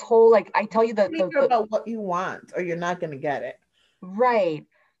 This whole, like, I tell you Clear about what you want, or you're not going to get it. Right.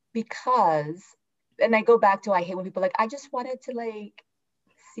 Because, and I go back to, I hate when people are like, I just wanted to like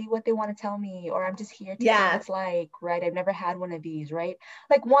see what they want to tell me, or I'm just here to see what it's like, right? I've never had one of these, right?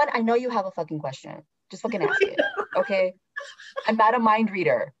 Like, one, I know you have a fucking question. Just fucking ask it, okay? I'm not a mind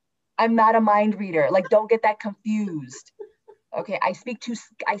reader. I'm not a mind reader. Like, don't get that confused. Okay, I speak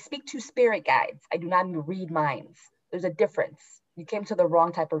to spirit guides. I do not read minds. There's a difference. You came to the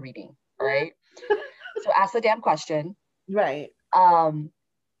wrong type of reading, all right? So ask the damn question. Right.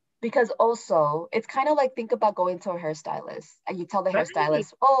 Because also it's kind of like, think about going to a hairstylist and you tell the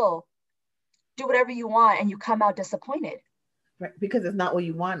hairstylist, oh, do whatever you want, and you come out disappointed. Right. Because it's not what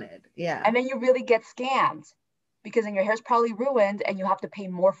you wanted. Yeah. And then you really get scammed because then your hair's probably ruined and you have to pay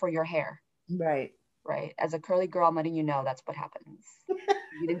more for your hair. Right. Right. As a curly girl, I'm letting you know that's what happens.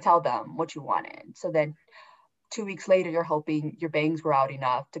 You didn't tell them what you wanted. So then 2 weeks later, you're hoping your bangs were out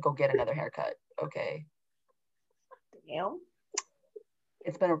enough to go get another haircut. Okay. Damn.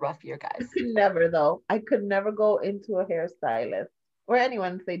 It's been a rough year, guys. Never, though. I could never go into a hairstylist or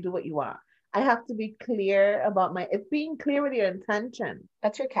anyone and say, do what you want. I have to be clear about it's being clear with your intention.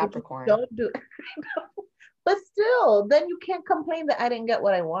 That's your Capricorn. Don't do but still, then you can't complain that I didn't get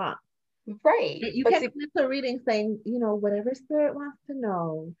what I want. Right. You can't come into a reading saying, whatever spirit wants to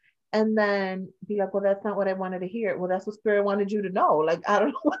know, and then be like, well, that's not what I wanted to hear. Well, that's what spirit wanted you to know. Like, I don't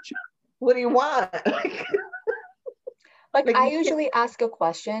know what do you want? Like I usually ask a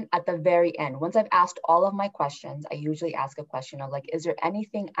question at the very end. Once I've asked all of my questions, I usually ask a question of like, is there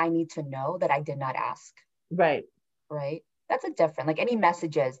anything I need to know that I did not ask? Right. Right. That's a different, like any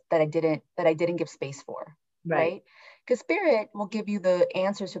messages that I didn't give space for. Right. Because spirit will give you the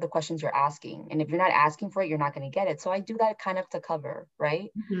answers to the questions you're asking. And if you're not asking for it, you're not going to get it. So I do that kind of to cover.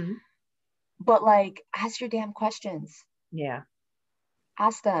 Right. Mm-hmm. But like, ask your damn questions. Yeah.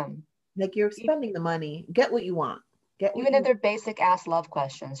 Ask them. Like, you're spending the money. Get what you want. Even if they're basic ass love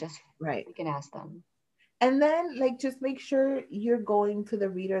questions, just we can ask them. And then like, just make sure you're going to the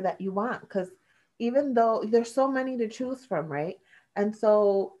reader that you want, because even though there's so many to choose from, right? And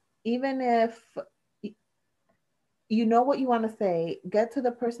so even if you know what you want to say, get to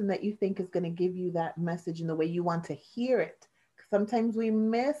the person that you think is going to give you that message in the way you want to hear it. Sometimes we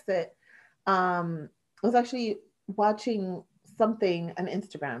miss it. I was actually watching something on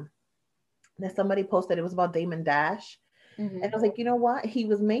Instagram that somebody posted. It was about Damon Dash. Mm-hmm. And I was like, you know what? He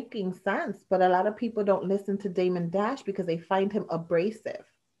was making sense, but a lot of people don't listen to Damon Dash because they find him abrasive,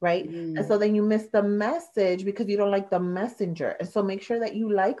 right? And so then you miss the message because you don't like the messenger. And so make sure that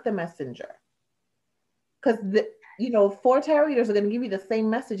you like the messenger. Because, 4 tarot readers are going to give you the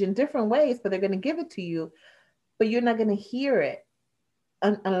same message in different ways, but they're going to give it to you, but you're not going to hear it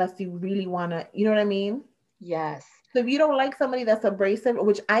unless you really want to, you know what I mean? Yes. So if you don't like somebody that's abrasive,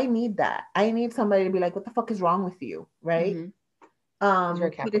 which I need that. I need somebody to be like, what the fuck is wrong with you? Right? Mm-hmm.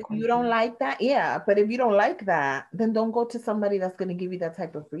 But if you don't like that, but if you don't like that, then don't go to somebody that's going to give you that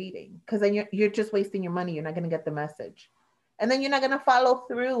type of reading, because then you're just wasting your money. You're not going to get the message. And then you're not going to follow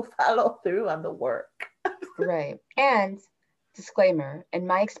through on the work. Right. And disclaimer, in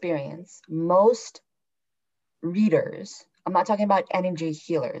my experience, most readers, I'm not talking about energy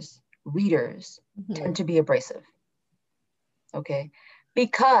healers, readers tend to be abrasive. Okay.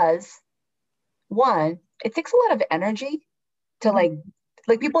 Because one, it takes a lot of energy to like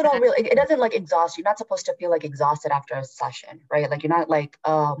Like people don't really, it doesn't like exhaust you. You're not supposed to feel like exhausted after a session, right? Like you're not like,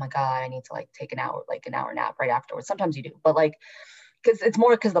 oh my God, I need to like take an hour nap right afterwards. Sometimes you do, but like, because it's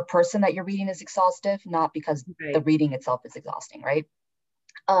more because the person that you're reading is exhaustive, not because Right. the reading itself is exhausting, right?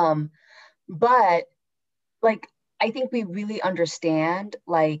 But like, I think we really understand,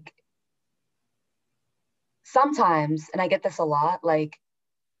 like, sometimes, and I get this a lot, like,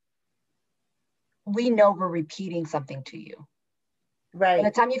 we know we're repeating something to you. By the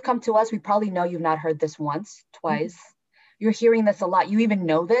Right. time you've come to us, we probably know you've not heard this once, twice. You're hearing this a lot. You even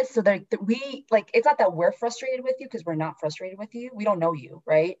know this. So that we like, it's not that we're frustrated with you because we're not frustrated with you. We don't know you,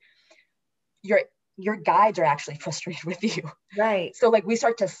 right? Your guides are actually frustrated with you. Right. So like we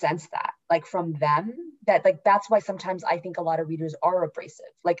start to sense that like from them, that like that's why sometimes I think a lot of readers are abrasive.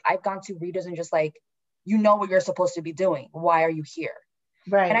 Like I've gone to readers and just like, you know what you're supposed to be doing. Why are you here?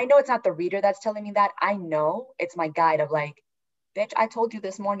 And I Right. know it's not the reader that's telling me that. I know it's my guide of like, bitch, I told you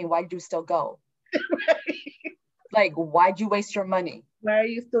this morning, why do you still go? Like, why'd you waste your money? Why are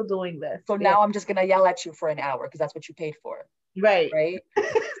you still doing this? So Yeah. now I'm just gonna yell at you for an hour because that's what you paid for. Right. Right.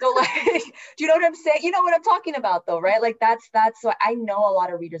 So like, do you know what I'm saying? You know what I'm talking about though, right? Like that's so I know a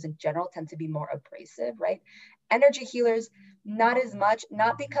lot of readers in general tend to be more abrasive, right? Energy healers, not as much,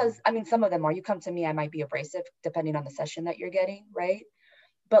 not because, I mean, some of them are. You come to me, I might be abrasive depending on the session that you're getting, right?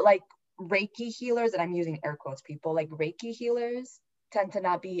 But like Reiki healers, and I'm using air quotes, people, like Reiki healers tend to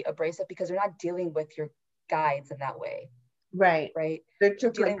not be abrasive because they're not dealing with your guides in that way, Right. right? They're They're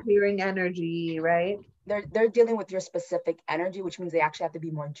just like dealing clearing energy, right? they're dealing with your specific energy, which means they actually have to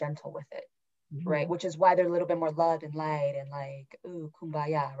be more gentle with it, right? Mhm. Which is why they're a little bit more love and light and like, ooh,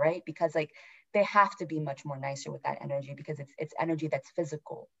 kumbaya, right? Because like they have to be much more nicer with that energy because it's energy that's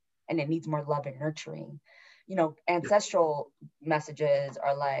physical and it needs more love and nurturing. You know, ancestral messages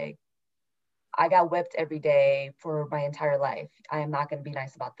are like, I got whipped every day for my entire life. I am not going to be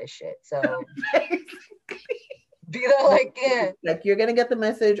nice about this shit. So be the like, yeah, Like you're gonna get the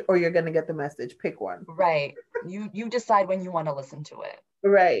message or you're gonna get the message. Pick one. right. You decide when you want to listen to it.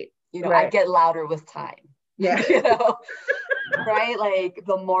 Right. You know, I Right. get louder with time. Yeah. You know, right? Like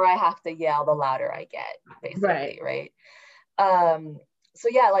the more I have to yell, the louder I get, Right. basically, right? So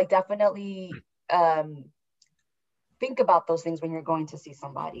yeah, like definitely um think about those things when you're going to see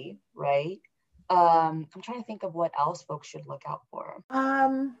somebody, right? I'm trying to think of what else folks should look out for.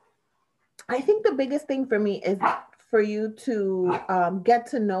 I think the biggest thing for me is for you to get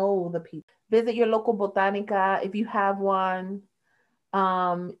to know the people. Visit your local botanica if you have one.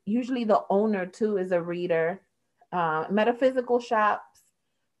 Usually the owner too is a reader. Metaphysical shops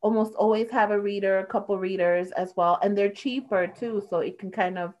almost always have a reader, a couple readers as well, and they're cheaper too. So it can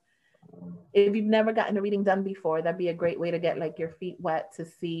kind of, if you've never gotten a reading done before, that'd be a great way to get like your feet wet to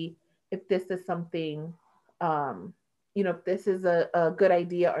see if this is something, um, if this is a good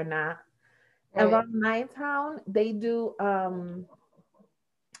idea or not. Right. Around my town, they do what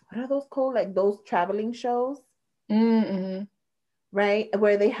are those called? Like those traveling shows, Mm-hmm. right?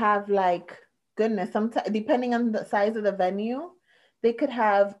 Where they have like, goodness, sometimes depending on the size of the venue, they could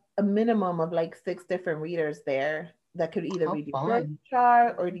have a minimum of like six different readers there that could either How read your birth fun.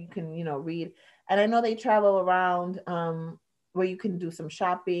 chart or you can, read. And I know they travel around where you can do some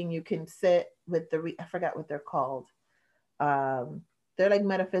shopping. You can sit with I forgot what they're called. Um, they're like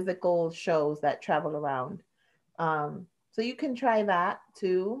metaphysical shows that travel around. So you can try that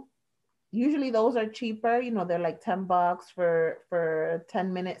too. Usually those are cheaper, they're like $10 for a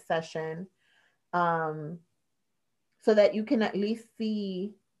 10-minute session. Um, so that you can at least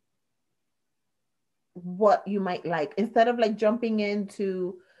see what you might like instead of like jumping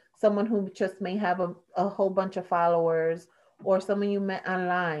into someone who just may have a whole bunch of followers or someone you met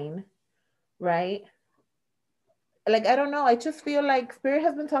online, right? Like I don't know, I just feel like Spirit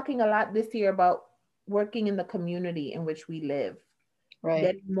has been talking a lot this year about working in the community in which we live, Right.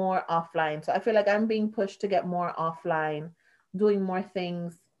 getting more offline. So I feel like I'm being pushed to get more offline, doing more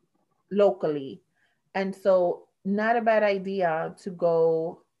things locally. And so not a bad idea to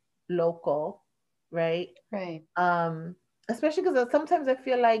go local, right? Right. Um, Especially because sometimes I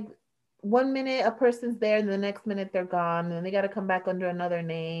feel like 1 minute a person's there and the next minute they're gone and they got to come back under another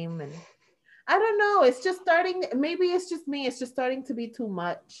name. And I don't know, it's just starting, maybe it's just me, it's just starting to be too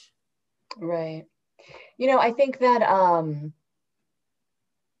much. Right. You know, I think that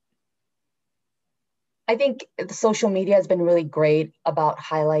I think the social media has been really great about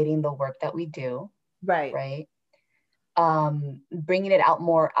highlighting the work that we do, Right. right? Bringing it out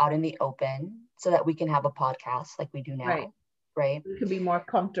more out in the open so that we can have a podcast like we do Right. now, right? You could be more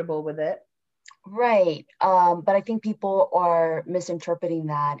comfortable with it. Right. But I think people are misinterpreting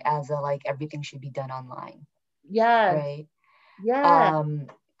that as a like everything should be done online, Yes. right? Yeah.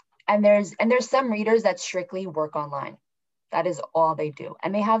 And there's some readers that strictly work online. That is all they do.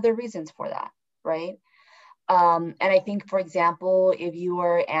 And they have their reasons for that, right? And I think, for example, if you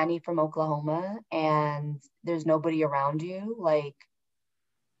are Annie from Oklahoma and there's nobody around you, like,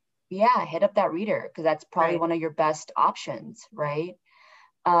 yeah, hit up that reader because that's probably Right. one of your best options, right?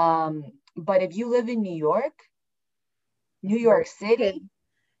 But if you live in New York Where City, kids,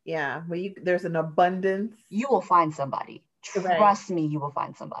 yeah, there's an abundance. you will find somebody. Right. Trust me, you will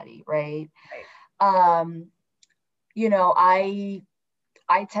find somebody, right? Right. Um, you know, I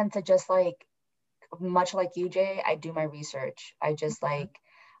tend to just like, much like you, Jay, I do my research. I just like,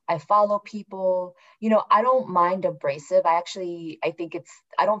 I follow people. You know, I don't mind abrasive. I actually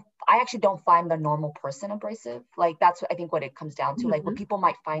don't find the normal person abrasive. Like that's I think what it comes down to. Like what Mhm. people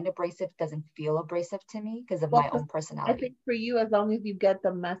might find abrasive doesn't feel abrasive to me because of Well, my own I personality. think for you, as long as you get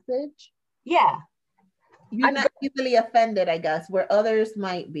the message, Yeah, you're I'm not good. easily offended, I guess, where others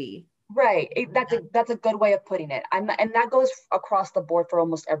might be. Right. That's a good way of putting it. And that goes across the board for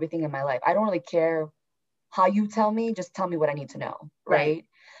almost everything in my life. I don't really care how you tell me, just tell me what I need to know, Right.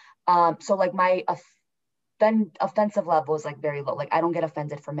 right? So like my offensive level is like very low. Like I don't get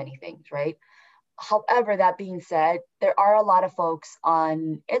offended for many things, right? However, that being said, there are a lot of folks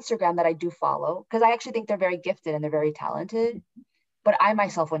on Instagram that I do follow because I actually think they're very gifted and they're very talented, but I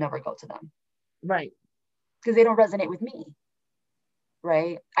myself would never go to them Right. because they don't resonate with me,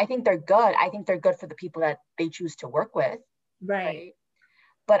 right? I think they're good. I think they're good for the people that they choose to work with, Right. right?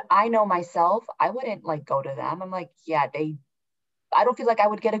 But I know myself, I wouldn't like go to them. I'm like, yeah, I don't feel like I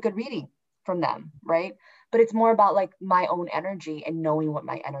would get a good reading from them, right? But it's more about like my own energy and knowing what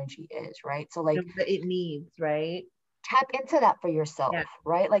my energy is, right? So like That it needs, right? tap into that for Yeah. yourself,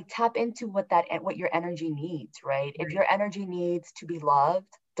 right? Like tap into what your energy needs, right? If Right. your energy needs to be loved,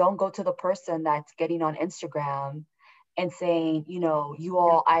 don't go to the person that's getting on Instagram and saying, you know, you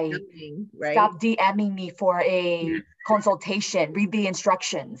all, I Something, right? stop DMing me for a consultation, read the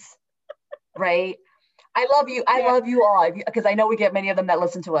instructions, right? I love you. I Yeah. love you all because I know we get many of them that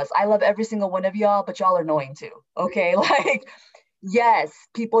listen to us. I love every single one of y'all, but y'all are annoying too. Okay. Like, yes,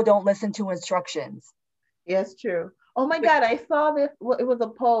 people don't listen to instructions. Yes, true. Oh my But God, I saw this. Well, it was a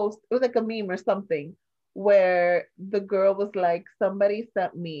post, it was like a meme or something, where the girl was like, somebody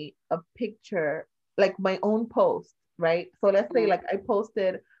sent me a picture, like my own post, right? So let's say like I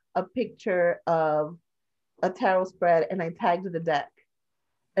posted a picture of a tarot spread and I tagged the deck.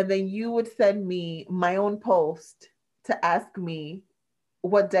 And then you would send me my own post to ask me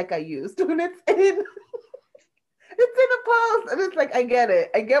what deck I used when it's in a post. And it's like, I get it.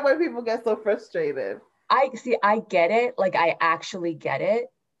 I get why people get so frustrated. I get it. Like, I actually get it,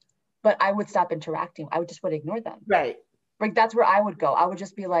 but I would stop interacting. I would ignore them. Right. Like, that's where I would go. I would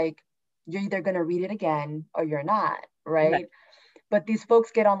just be like, you're either going to read it again or you're not. Right. Right. But these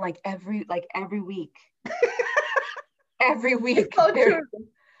folks get on like every week, every It's week so true.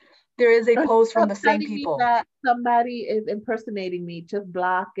 there is a post from Stop the same telling me people. that somebody is impersonating me, just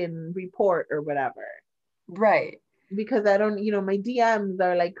block and report or whatever. Right. Because I don't, my DMs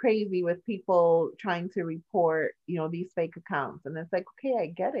are like crazy with people trying to report, these fake accounts. And it's like, okay, I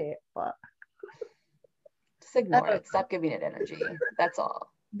get it, but Just I ignore don't it. know. Stop giving it energy. That's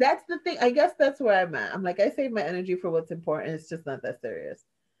all. That's the thing. I guess that's where I'm at. I'm like, I save my energy for what's important. It's just not that serious.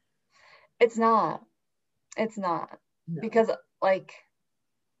 It's not. It's not. No. Because like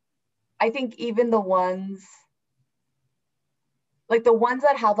I think even the ones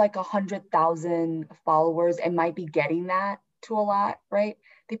that have like 100,000 followers and might be getting that to a lot, right?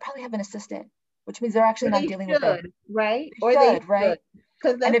 They probably have an assistant, which means they're actually Or not they dealing with it. should, right? They Or they should, should. right?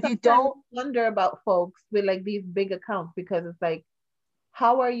 Because And I if you sometimes don't, wonder about folks with like these big accounts because it's like,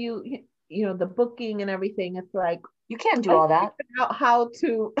 how are you, the booking and everything? It's like, you can't do I all that. figured out how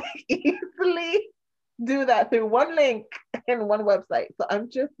to easily do that through one link and one website. So I'm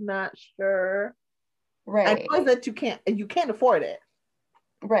just not sure. I Right. know that you can't afford it.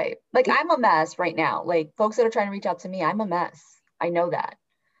 Right. Like I'm a mess right now. Like folks that are trying to reach out to me, I'm a mess. I know that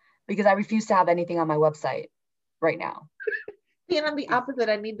because I refuse to have anything on my website right now. And I'm the opposite.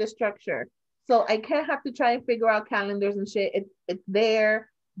 I need the structure. So I can't have to try and figure out calendars and shit. It's there.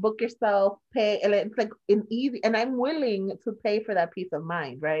 Book yourself, pay, and it's like an easy. And I'm willing to pay for that peace of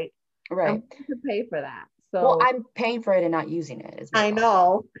mind, right? I'm Right. willing to pay for that. Well, So I'm paying for it and not using it is my I problem.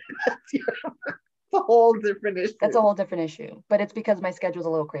 know it's a whole different That's a issue, whole different issue. But it's because my schedule's a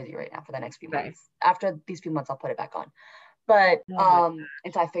little crazy right now for the next few right? months. After these few months, I'll put it back on. But Oh my,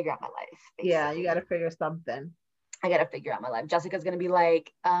 until I figure out my life, yeah, you got basically. to figure something. I gotta figure out my life. Jessica's gonna be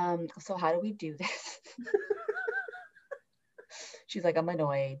like, so how do we do this? She's like, I'm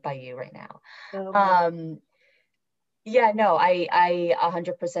annoyed by you right now. Oh my, Um, Yeah, no, I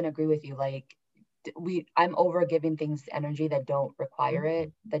 100% agree with you. Like I'm over giving things energy that don't require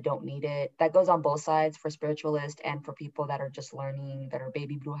it, that don't need it. That goes on both sides for spiritualists and for people that are just learning, that are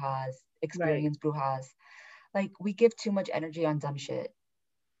baby brujas, Right. experienced brujas. Like we give too much energy on dumb shit,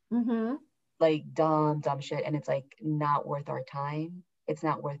 Mm-hmm. like dumb shit, and it's like not worth our time. It's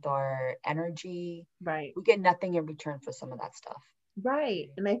not worth our energy. Right. We get nothing in return for some of that stuff. Right.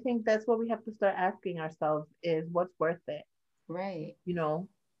 And I think that's what we have to start asking ourselves is what's worth it, Right. you know?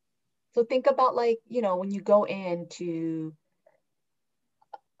 So think about like, when you go into,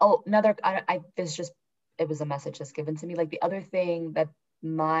 oh, another, this just, it was a message just given to me. Like the other thing that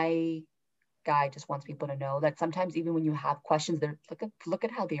my guy just wants people to know, that sometimes even when you have questions, they're, look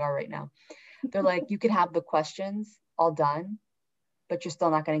at how they are right now. They're like, you can have the questions all done, but you're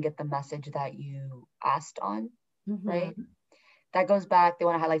still not going to get the message that you asked on, right? Mm-hmm. That goes back, they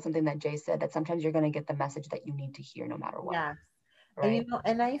want to highlight something that Jay said, that sometimes you're going to get the message that you need to hear no matter what, Yes. And right?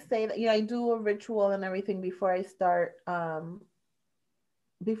 and I say that, I do a ritual and everything before I start,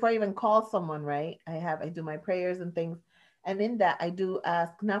 before I even call someone, right? I do my prayers and things. And in that I do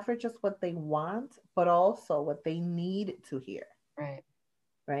ask not for just what they want, but also what they need to hear. Right,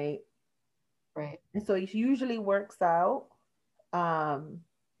 Right. right, And so it usually works out. Um,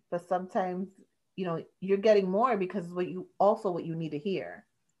 but sometimes, you're getting more because what you need to hear.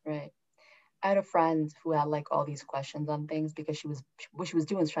 right. I had a friend who had like all these questions on things because what she was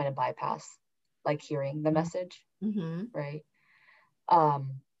doing is trying to bypass like hearing the message, Mm-hmm. right?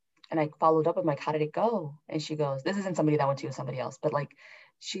 Um, and I followed up. I'm like, how did it go? And she goes, this isn't somebody that went to you, somebody else, but like,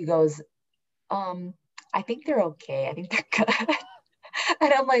 she goes, um, I think they're okay. I think they're good.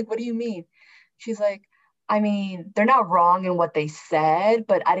 And I'm like, what do you mean? She's like, I mean, they're not wrong in what they said,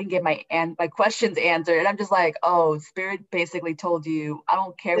 but I didn't get my questions answered. And I'm just like, oh, spirit basically told you, I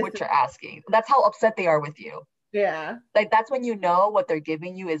don't care This what is, you're asking. That's how upset they are with you. yeah. Like that's when you know what they're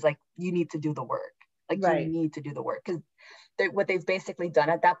giving you is like you need to do the work. Like you Right. need to do the work because what they've basically done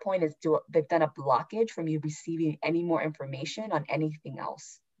at that point is they've done a blockage from you receiving any more information on anything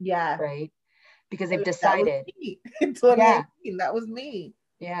else, Yeah. right? Because they've That was decided, me in yeah, 2018. That was me.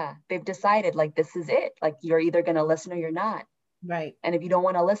 yeah, they've decided like this is it. Like you're either gonna listen or you're not. Right. And if you don't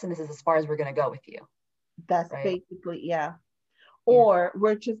want to listen, this is as far as we're gonna go with you, That's right? basically, yeah. Yeah. Or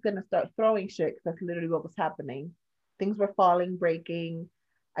we're just gonna start throwing shit 'cause that's literally what was happening. Things were falling, breaking.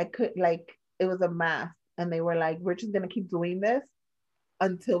 I could like it was a mass, and they were like, "We're just gonna keep doing this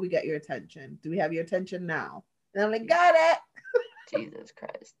until we get your attention. Do we have your attention now?" And I'm like, "Got it." Jesus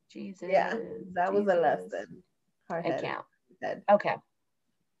Christ. Yeah, Jesus. that was a Jesus. lesson. Hard I headed. can't. Said. Okay.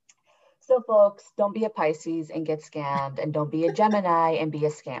 So, folks, don't be a Pisces and get scammed, and don't be a Gemini and be a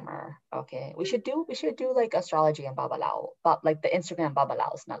scammer. Okay, we should do like astrology and babalao, but like the Instagram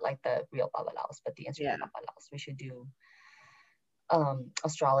babalaos, not like the real babalaos, but the Yeah. Instagram babalaos. We should do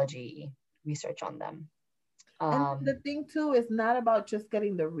astrology research on them. And the Um, thing too is not about just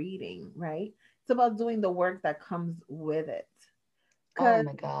getting the reading, right? It's about doing the work that comes with it. oh Because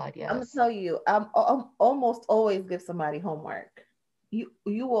my God, I'm gonna yes, tell you, I'm almost always give somebody homework. You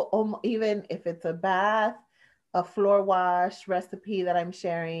will even if it's a bath, a floor wash recipe that I'm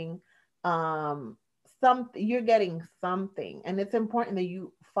sharing, um, you're getting something, and it's important that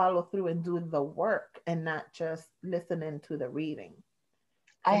you follow through and do the work and not just listening to the reading.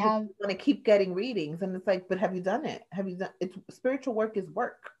 I Some people have. want to keep getting readings, and it's like, but have you done it? Have you done? It's spiritual work is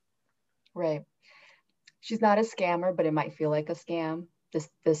work. Right. She's not a scammer, but it might feel like a scam.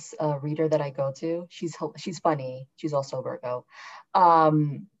 This reader that I go to, she's funny. She's also Virgo,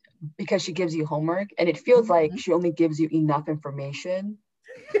 um, because she gives you homework, and it feels like Mhm. she only gives you enough information,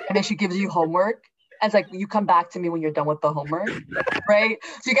 and then she gives you homework. As like you come back to me when you're done with the homework, right?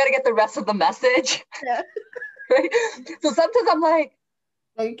 So you got to get the rest of the message, Yeah. right? So sometimes I'm like,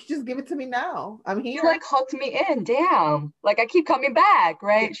 Like, just give it to me now. I'm she here. like hooked me in. Damn. Like I keep coming back, Yeah.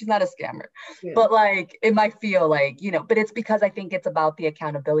 right? She's not a scammer. Yeah. But like it might feel like, but it's because I think it's about the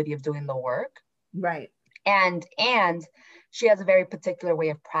accountability of doing the work. Right. And she has a very particular way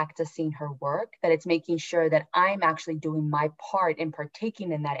of practicing her work that it's making sure that I'm actually doing my part in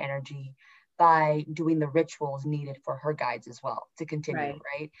partaking in that energy by doing the rituals needed for her guides as well to continue, Right.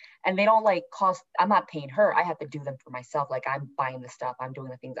 right? And they don't like cost, I'm not paying her, I have to do them for myself. Like I'm buying the stuff, I'm doing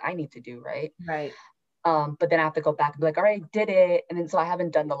the things I need to do, right? Right. But then I have to go back and be like, all right, I did it. And then so I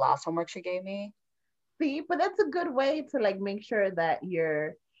haven't done the last homework she gave me. See, but that's a good way to like make sure that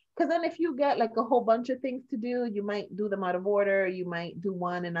you're, because then if you get like a whole bunch of things to do, you might do them out of order. You might do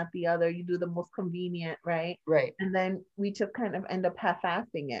one and not the other. You do the most convenient, right? Right. And then we just kind of end up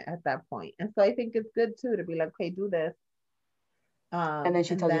half-assing it at that point. And so I think it's good too to be like, okay, do this, And then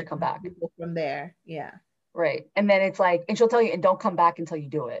she and tells you then to come we back. go from there. Yeah. Right. And then it's like, and she'll tell you, and don't come back until you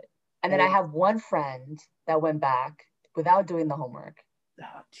do it. And then I Right. have one friend that went back without doing the homework.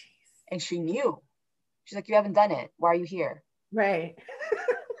 Oh, jeez. And she knew. She's like, you haven't done it. Why are you here? Right.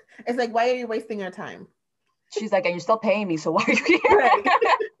 It's like, why are you wasting your time? She's like, and you're still paying me, so why are you here? Right.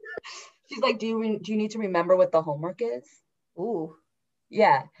 She's like, do you need to remember what the homework is? Ooh.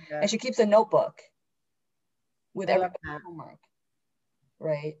 Yeah. Yeah. And she keeps a notebook with I love everybody's that. homework.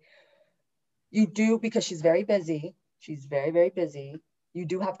 Right. You do, because she's very busy. She's very, very busy. You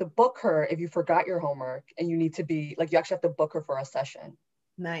do have to book her if you forgot your homework, and you need to be like, you actually have to book her for a session.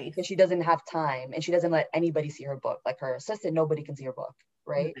 Nice. And she doesn't have time, and she doesn't let anybody see her book. Like her assistant, nobody can see her book.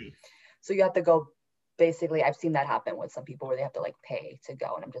 Right. Nice. So you have to go, basically, I've seen that happen with some people where they have to like pay to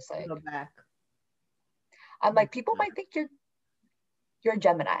go. And I'm just like, Go back. I'm like, people might think you're a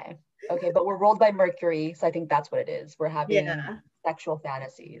Gemini. Okay. But we're ruled by Mercury. So I think that's what it is. We're having Yeah. sexual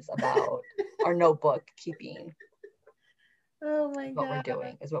fantasies about our notebook keeping. Oh my What we're God.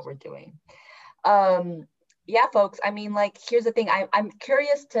 doing is what we're doing. Yeah, folks, I mean, like, here's the thing. I'm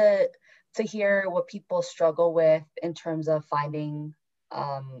curious to hear what people struggle with in terms of finding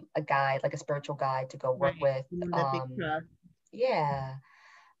a guide, like a spiritual guide to go work Right. with. That big trust. Yeah.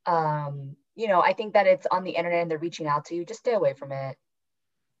 You know, I think that it's on the internet and they're reaching out to you. Just stay away from it.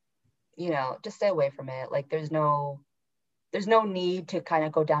 You know, just stay away from it. Like, there's no need to kind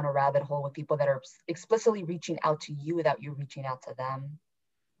of go down a rabbit hole with people that are explicitly reaching out to you without you reaching out to them.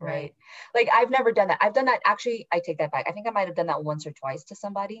 Right. Like, I've never done that. I've done that. Actually, I take that back. I think I might have done that once or twice to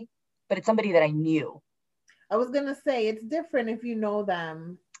somebody, but it's somebody that I knew. I was gonna say it's different if you know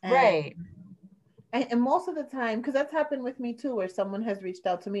them. Right. And most of the time, because that's happened with me too, where someone has reached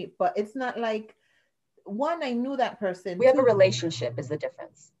out to me, but it's not like, one, I knew that person. We have a Two, relationship is the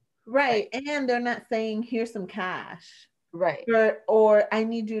difference. right. And they're not saying, here's some cash. Right. Or I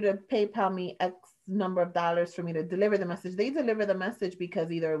need you to PayPal me X number of dollars for me to deliver the message. They deliver the message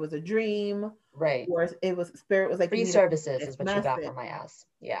because either it was a dream, right, or it was spirit was like, free services is what you got from my ass.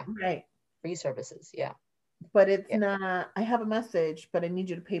 Yeah. Right. Free services. Yeah. But it's Yeah. not, I have a message, but I need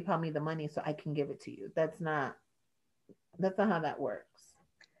you to PayPal me the money so I can give it to you. That's not how that works.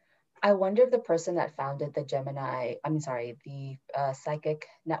 I wonder if the person that founded the Gemini, I'm sorry, the psychic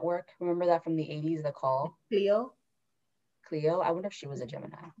network, remember that from the 80s, the call? Cleo? I wonder if she was a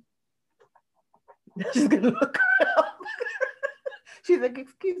Gemini. She's gonna look her up. She's like,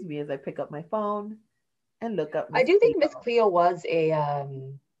 excuse me, as I pick up my phone and look up I do think Miss Cleo was a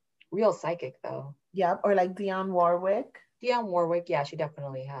real psychic though. Yep, or like Dionne Warwick. Dionne Warwick, yeah, she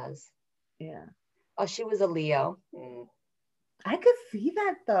definitely has. Yeah. Oh, she was a Leo. I could see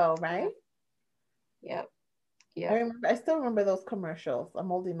that though, right? Yep. Yeah. I still remember those commercials.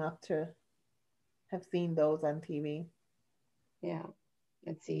 I'm old enough to have seen those on TV. Yeah.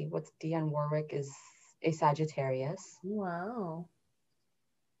 Let's see. What's Dionne Warwick is a Sagittarius. Wow.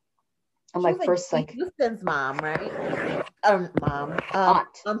 I'm like first like Houston's mom, right? Mom. Aunt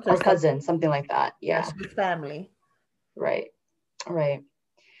or cousin, something like that. Yeah. She's family. Right. All right.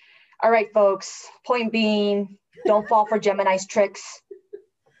 All right, folks. Point being, don't fall for Gemini's tricks.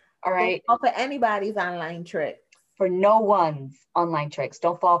 All right. Don't fall for anybody's online tricks. For no one's online tricks.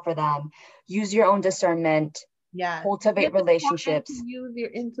 Don't fall for them. Use your own discernment. Yeah. Cultivate relationships. Use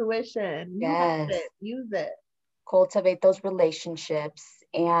your intuition. Yes. Use it. Cultivate those relationships.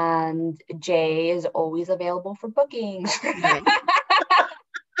 And Jay is always available for bookings.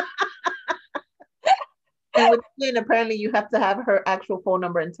 And with Lynn, apparently you have to have her actual phone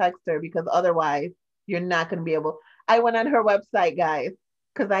number and text her, because otherwise you're not going to be able. I went on her website, guys,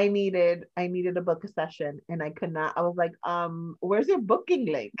 because I needed to book a session and I could not. I was like, where's your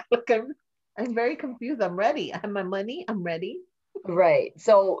booking link? Like, I'm very confused. I'm ready. I have my money. I'm ready. Right.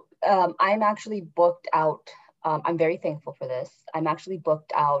 So I'm actually booked out. I'm very thankful for this. I'm actually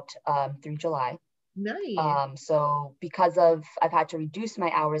booked out through July. Nice. So because I've had to reduce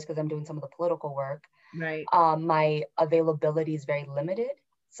my hours because I'm doing some of the political work. Right. My availability is very limited.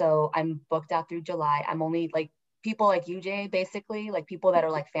 So I'm booked out through July. I'm only like people like you, Jay, basically, like people that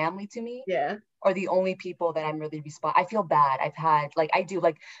are like family to me. Yeah. Are the only people that I'm really I feel bad. I've had like, I do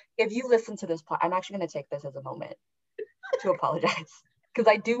like, if you listen to this, I'm actually going to take this as a moment to apologize. Because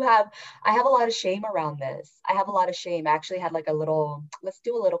I have a lot of shame around this. I have a lot of shame. I actually had like let's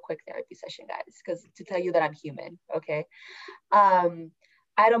do a little quick therapy session, guys, because to tell you that I'm human, okay?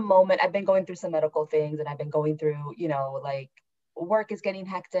 I had a moment, I've been going through some medical things and I've been going through, like work is getting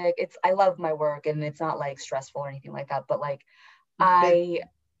hectic. I love my work and it's not like stressful or anything like that. But like, I've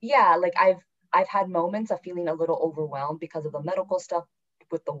had moments of feeling a little overwhelmed because of the medical stuff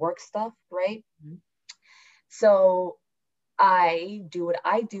with the work stuff, right? Mm-hmm. So I do what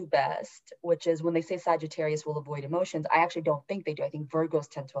I do best, which is when they say Sagittarius will avoid emotions, I actually don't think they do. I think Virgos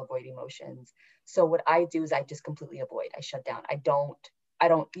tend to avoid emotions. So what I do is I just completely avoid. I shut down.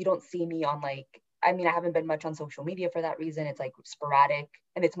 You don't see me on like, I mean, I haven't been much on social media for that reason. It's like sporadic.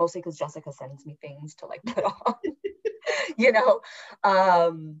 And it's mostly because Jessica sends me things to like put on, you know.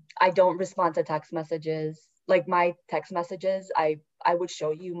 I don't respond to text messages. Like my text messages, I would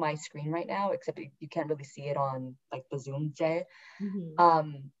show you my screen right now, except you can't really see it on like the Zoom, Jay.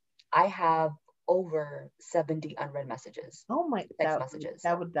 I have over 70 unread messages. Oh my, text messages.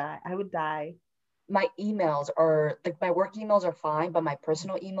 That would die. I would die. My emails are like, my work emails are fine, but my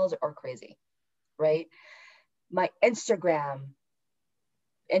personal emails are crazy, right? My Instagram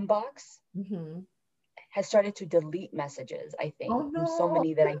inbox has started to delete messages, I think, from so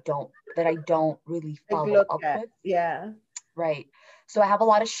many that I don't really follow up with. Yeah. Right. So I have a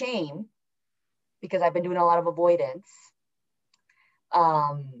lot of shame because I've been doing a lot of avoidance.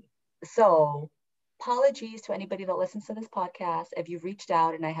 So apologies to anybody that listens to this podcast. If you've reached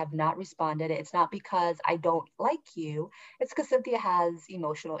out and I have not responded, it's not because I don't like you. It's because Cynthia has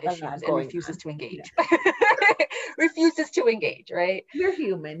emotional issues and refuses to engage. Yeah. Refuses to engage, right? We're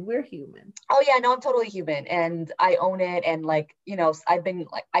human. Oh yeah, no, I'm totally human and I own it. And like, you know, I've been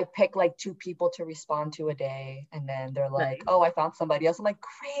like, I pick like 2 people to respond to a day and then they're like, nice. Oh, I found somebody else. I'm like,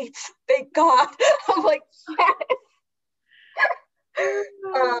 great, thank God. I'm like,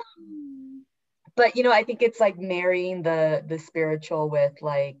 yes. But you know, I think it's like marrying the spiritual with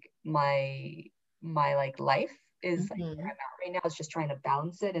like my like life is like where I'm at right now. Is just trying to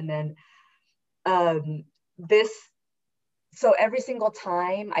balance it. And then so every single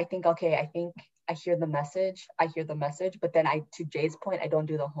time I think, okay, I think I hear the message, but then to Jay's point, I don't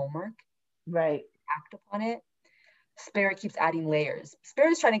do the homework. Right. Act upon it. Spirit keeps adding layers.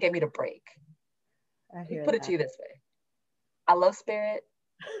 Spirit is trying to get me to break. I hear Put it to you this way. I love Spirit.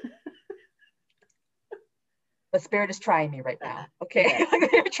 But Spirit is trying me right now. Okay. Yeah.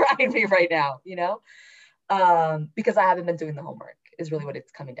 They're trying me right now, you know? Because I haven't been doing the homework is really what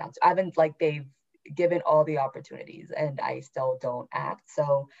it's coming down to. I haven't, like, they've given all the opportunities and I still don't act.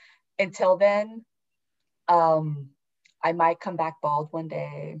 So until then, I might come back bald one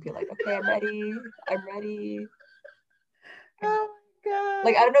day and be like, okay, I'm ready. Oh my God.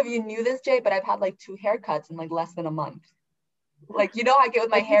 Like, I don't know if you knew this, Jay, but I've had like 2 haircuts in like less than a month. Like, you know how I get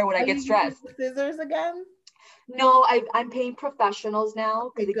with my hair when I get stressed. Scissors again? No, I'm paying professionals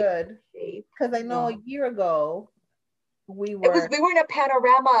now. Good. Because I know a year ago we were in a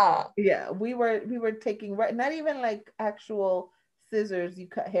panorama. Yeah, we were taking not even like actual scissors you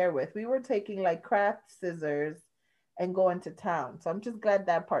cut hair with. We were taking like craft scissors and going to town. So I'm just glad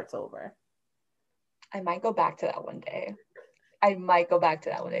that part's over. I might go back to that one day.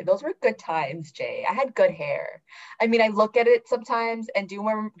 Those were good times, Jay. I had good hair. I mean, I look at it sometimes and do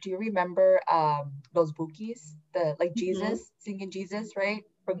you remember those bookies? The like Jesus, singing Jesus, right?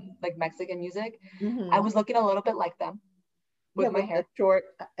 From like Mexican music. I was looking a little bit like them. With my hair. The short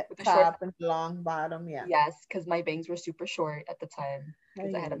top and long bottom, yeah. Yes, because my bangs were super short at the time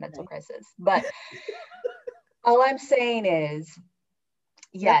because I had a mental crisis. But all I'm saying is,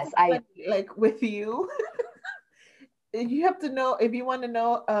 yes, like with you. You have to know, if you want to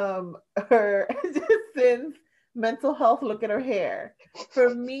know her since mental health, look at her hair.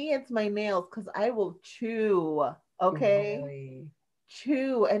 For me, it's my nails because I will chew. Okay. Really?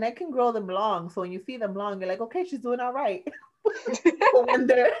 Chew, and I can grow them long. So when you see them long, you're like, okay, she's doing all right.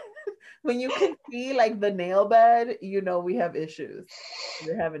 When you can see like the nail bed, you know we have issues.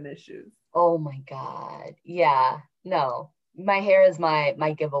 We're having issues. Oh my God. Yeah. No. My hair is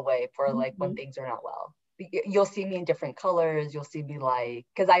my giveaway for like when things are not well. You'll see me in different colors. You'll see me like,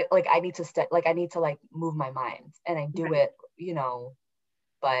 because I need to move my mind, and I do it, you know,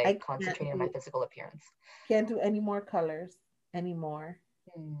 by concentrating on my physical appearance. Can't do any more colors anymore.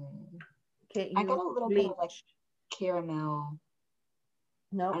 Can't use I got a little bleach. Bit of like caramel.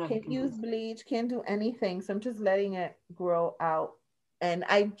 No, can't use bleach. Can't do anything. So I'm just letting it grow out. And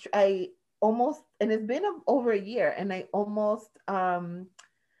I almost, and it's been over a year, and I almost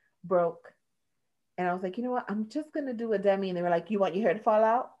broke. And I was like, you know what? I'm just gonna do a demi. And they were like, you want your hair to fall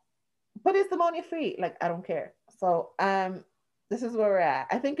out? But it's ammonia free. Like, I don't care. So this is where we're at.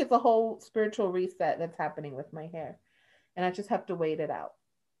 I think it's a whole spiritual reset that's happening with my hair. And I just have to wait it out.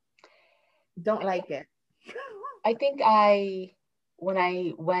 Don't like it. I think when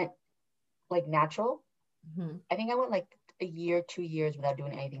I went like natural, I think I went like a year, 2 years without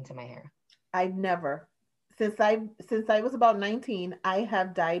doing anything to my hair. I've never. Since I was about 19, I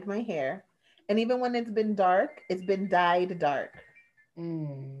have dyed my hair. And even when it's been dark, it's been dyed dark.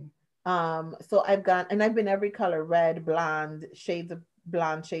 So I've been every color: red, blonde, shades of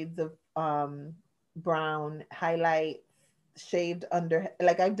brown, highlights, shaved under,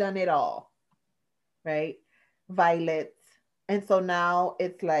 like I've done it all, right? Violets. And so now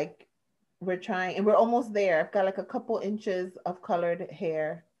it's like we're trying, and we're almost there. I've got like a couple inches of colored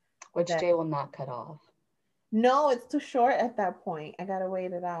hair. Which Jay will not cut off. No, it's too short at that point. I gotta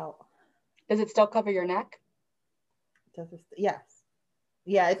wait it out. Does it still cover your neck? Does it? Yes.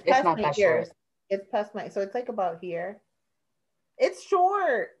 Yeah, it's past not my that ears. short. It's past my, so it's like about here. It's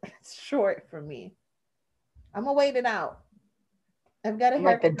short. It's short for me. I'm gonna wait it out. I've got a I'm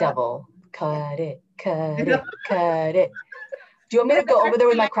like the devil. Cut it, cut it, cut it. Do you want me to go over there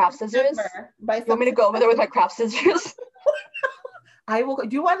with my craft scissors? Do you want me to go over there with my craft scissors? I will.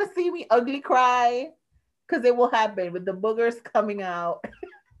 Do you want to see me ugly cry? Because it will happen with the boogers coming out.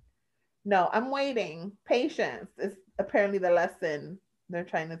 No, I'm waiting. Patience is apparently the lesson they're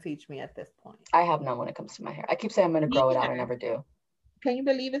trying to teach me at this point. I have none when it comes to my hair. I keep saying I'm going to grow it out. I never do. Can you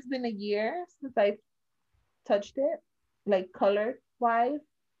believe it's been a year since I touched it? Like color wise,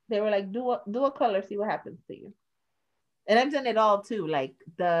 they were like, do a color, see what happens to you. And I've done it all too, like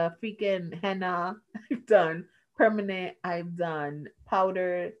the freaking henna. I've done permanent. I've done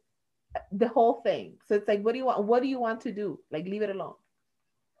powder, the whole thing. So it's like, what do you want? What do you want to do? Like, leave it alone.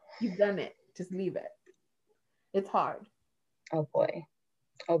 You've done it. Just leave it. It's hard. Oh boy.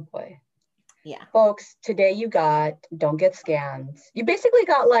 Oh boy. Yeah. Folks, today you got Don't Get Scammed. You basically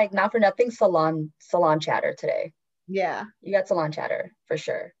got like not for nothing salon chatter today. Yeah. You got salon chatter for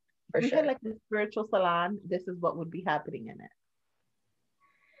sure. For sure. Had like the spiritual salon. This is what would be happening in it.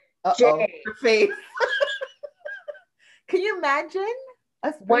 Jay. Her face. Can you imagine?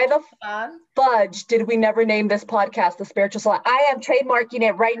 Why the fudge did we never name this podcast the Spiritual Salon? I am trademarking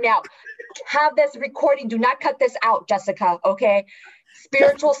it right now. Have this recording. Do not cut this out, Jessica. Okay.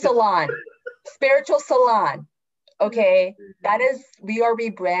 Spiritual Salon. Spiritual Salon. Okay. That is, we are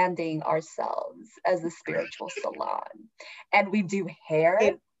rebranding ourselves as the Spiritual Salon. And we do hair.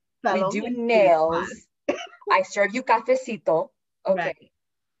 We do nails. I serve you cafecito. Okay. Right.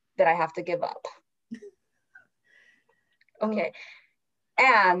 That I have to give up. Okay.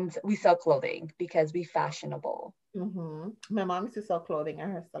 And we sell clothing because we fashionable. Mm-hmm. My mom used to sell clothing at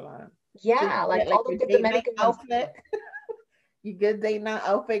her salon. Yeah, like all the good Dominican outfit. You get date night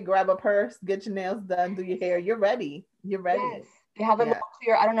outfit, grab a purse, get your nails done, do your hair. You're ready. You're ready. Yes. They have a little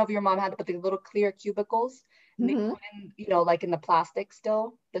clear, I don't know if your mom had, but the little clear cubicles. And they put in, you know, like in the plastic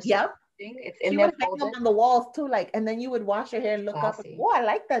still. Yep. Thing. It's in there. She would hang them on the walls too, like, and then you would wash your hair and look up. And, oh, I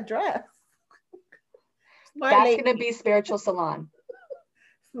like that dress. That's gonna be Spiritual Salon.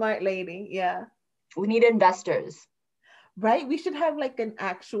 Smart lady, yeah. We need investors. Right? We should have like an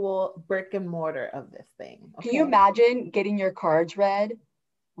actual brick and mortar of this thing. Okay? Can you imagine getting your cards read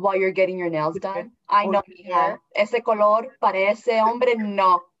while you're getting your nails done? I know, mija. Ese color para ese hombre,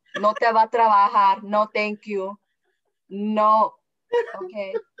 no. No te va a trabajar. No, thank you. No.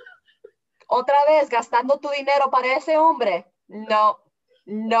 Okay. Otra vez, gastando tu dinero para ese hombre. No.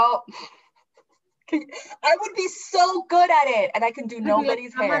 No. I would be so good at it, and I can do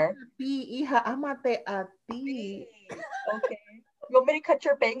nobody's hair. Amate a ti. Okay. You want me to cut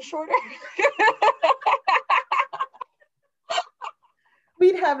your bangs shorter?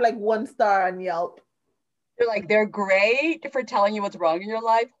 We'd have like 1 star on Yelp. They're like, they're great for telling you what's wrong in your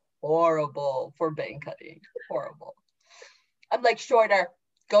life. Horrible for bang cutting. Horrible. I'm like, shorter.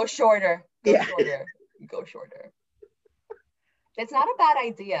 Go shorter. Go shorter. Go shorter. It's not a bad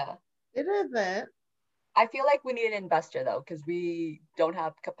idea. It isn't. I feel like we need an investor though, because we don't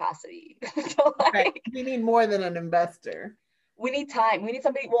have capacity. Right. We need more than an investor. We need time. We need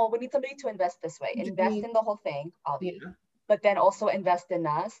somebody. Well, we need somebody to invest this way. Invest in the whole thing, obviously. Yeah. But then also invest in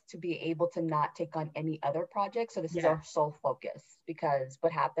us to be able to not take on any other projects. So this is our sole focus, because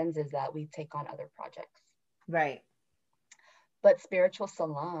what happens is that we take on other projects. Right. But Spiritual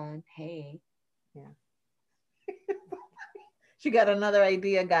Salon, hey. Yeah. She got another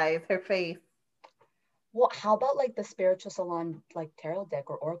idea, guys. Her face. Well, how about like the Spiritual Salon, like tarot deck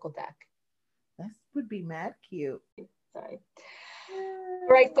or oracle deck? That would be mad cute. Sorry. All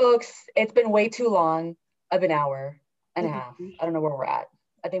right, folks. It's been way too long of an hour and a half. I don't know where we're at.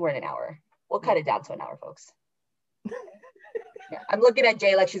 I think we're in an hour. We'll cut it down to an hour, folks. Yeah. I'm looking at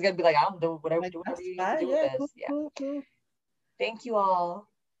Jay like she's going to be like, I'll do whatever, you need to do with this. Yeah. Thank you all.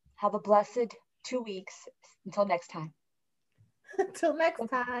 Have a blessed 2 weeks. Until next time. Until next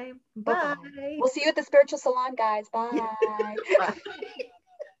time. Bye. We'll see you at the Spiritual Salon, guys. Bye. Bye.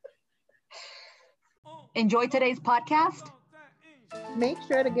 Enjoy today's podcast? Make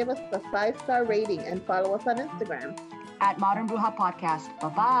sure to give us a 5-star rating and follow us on Instagram. at Modern Bruja Podcast.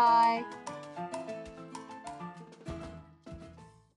 Bye-bye.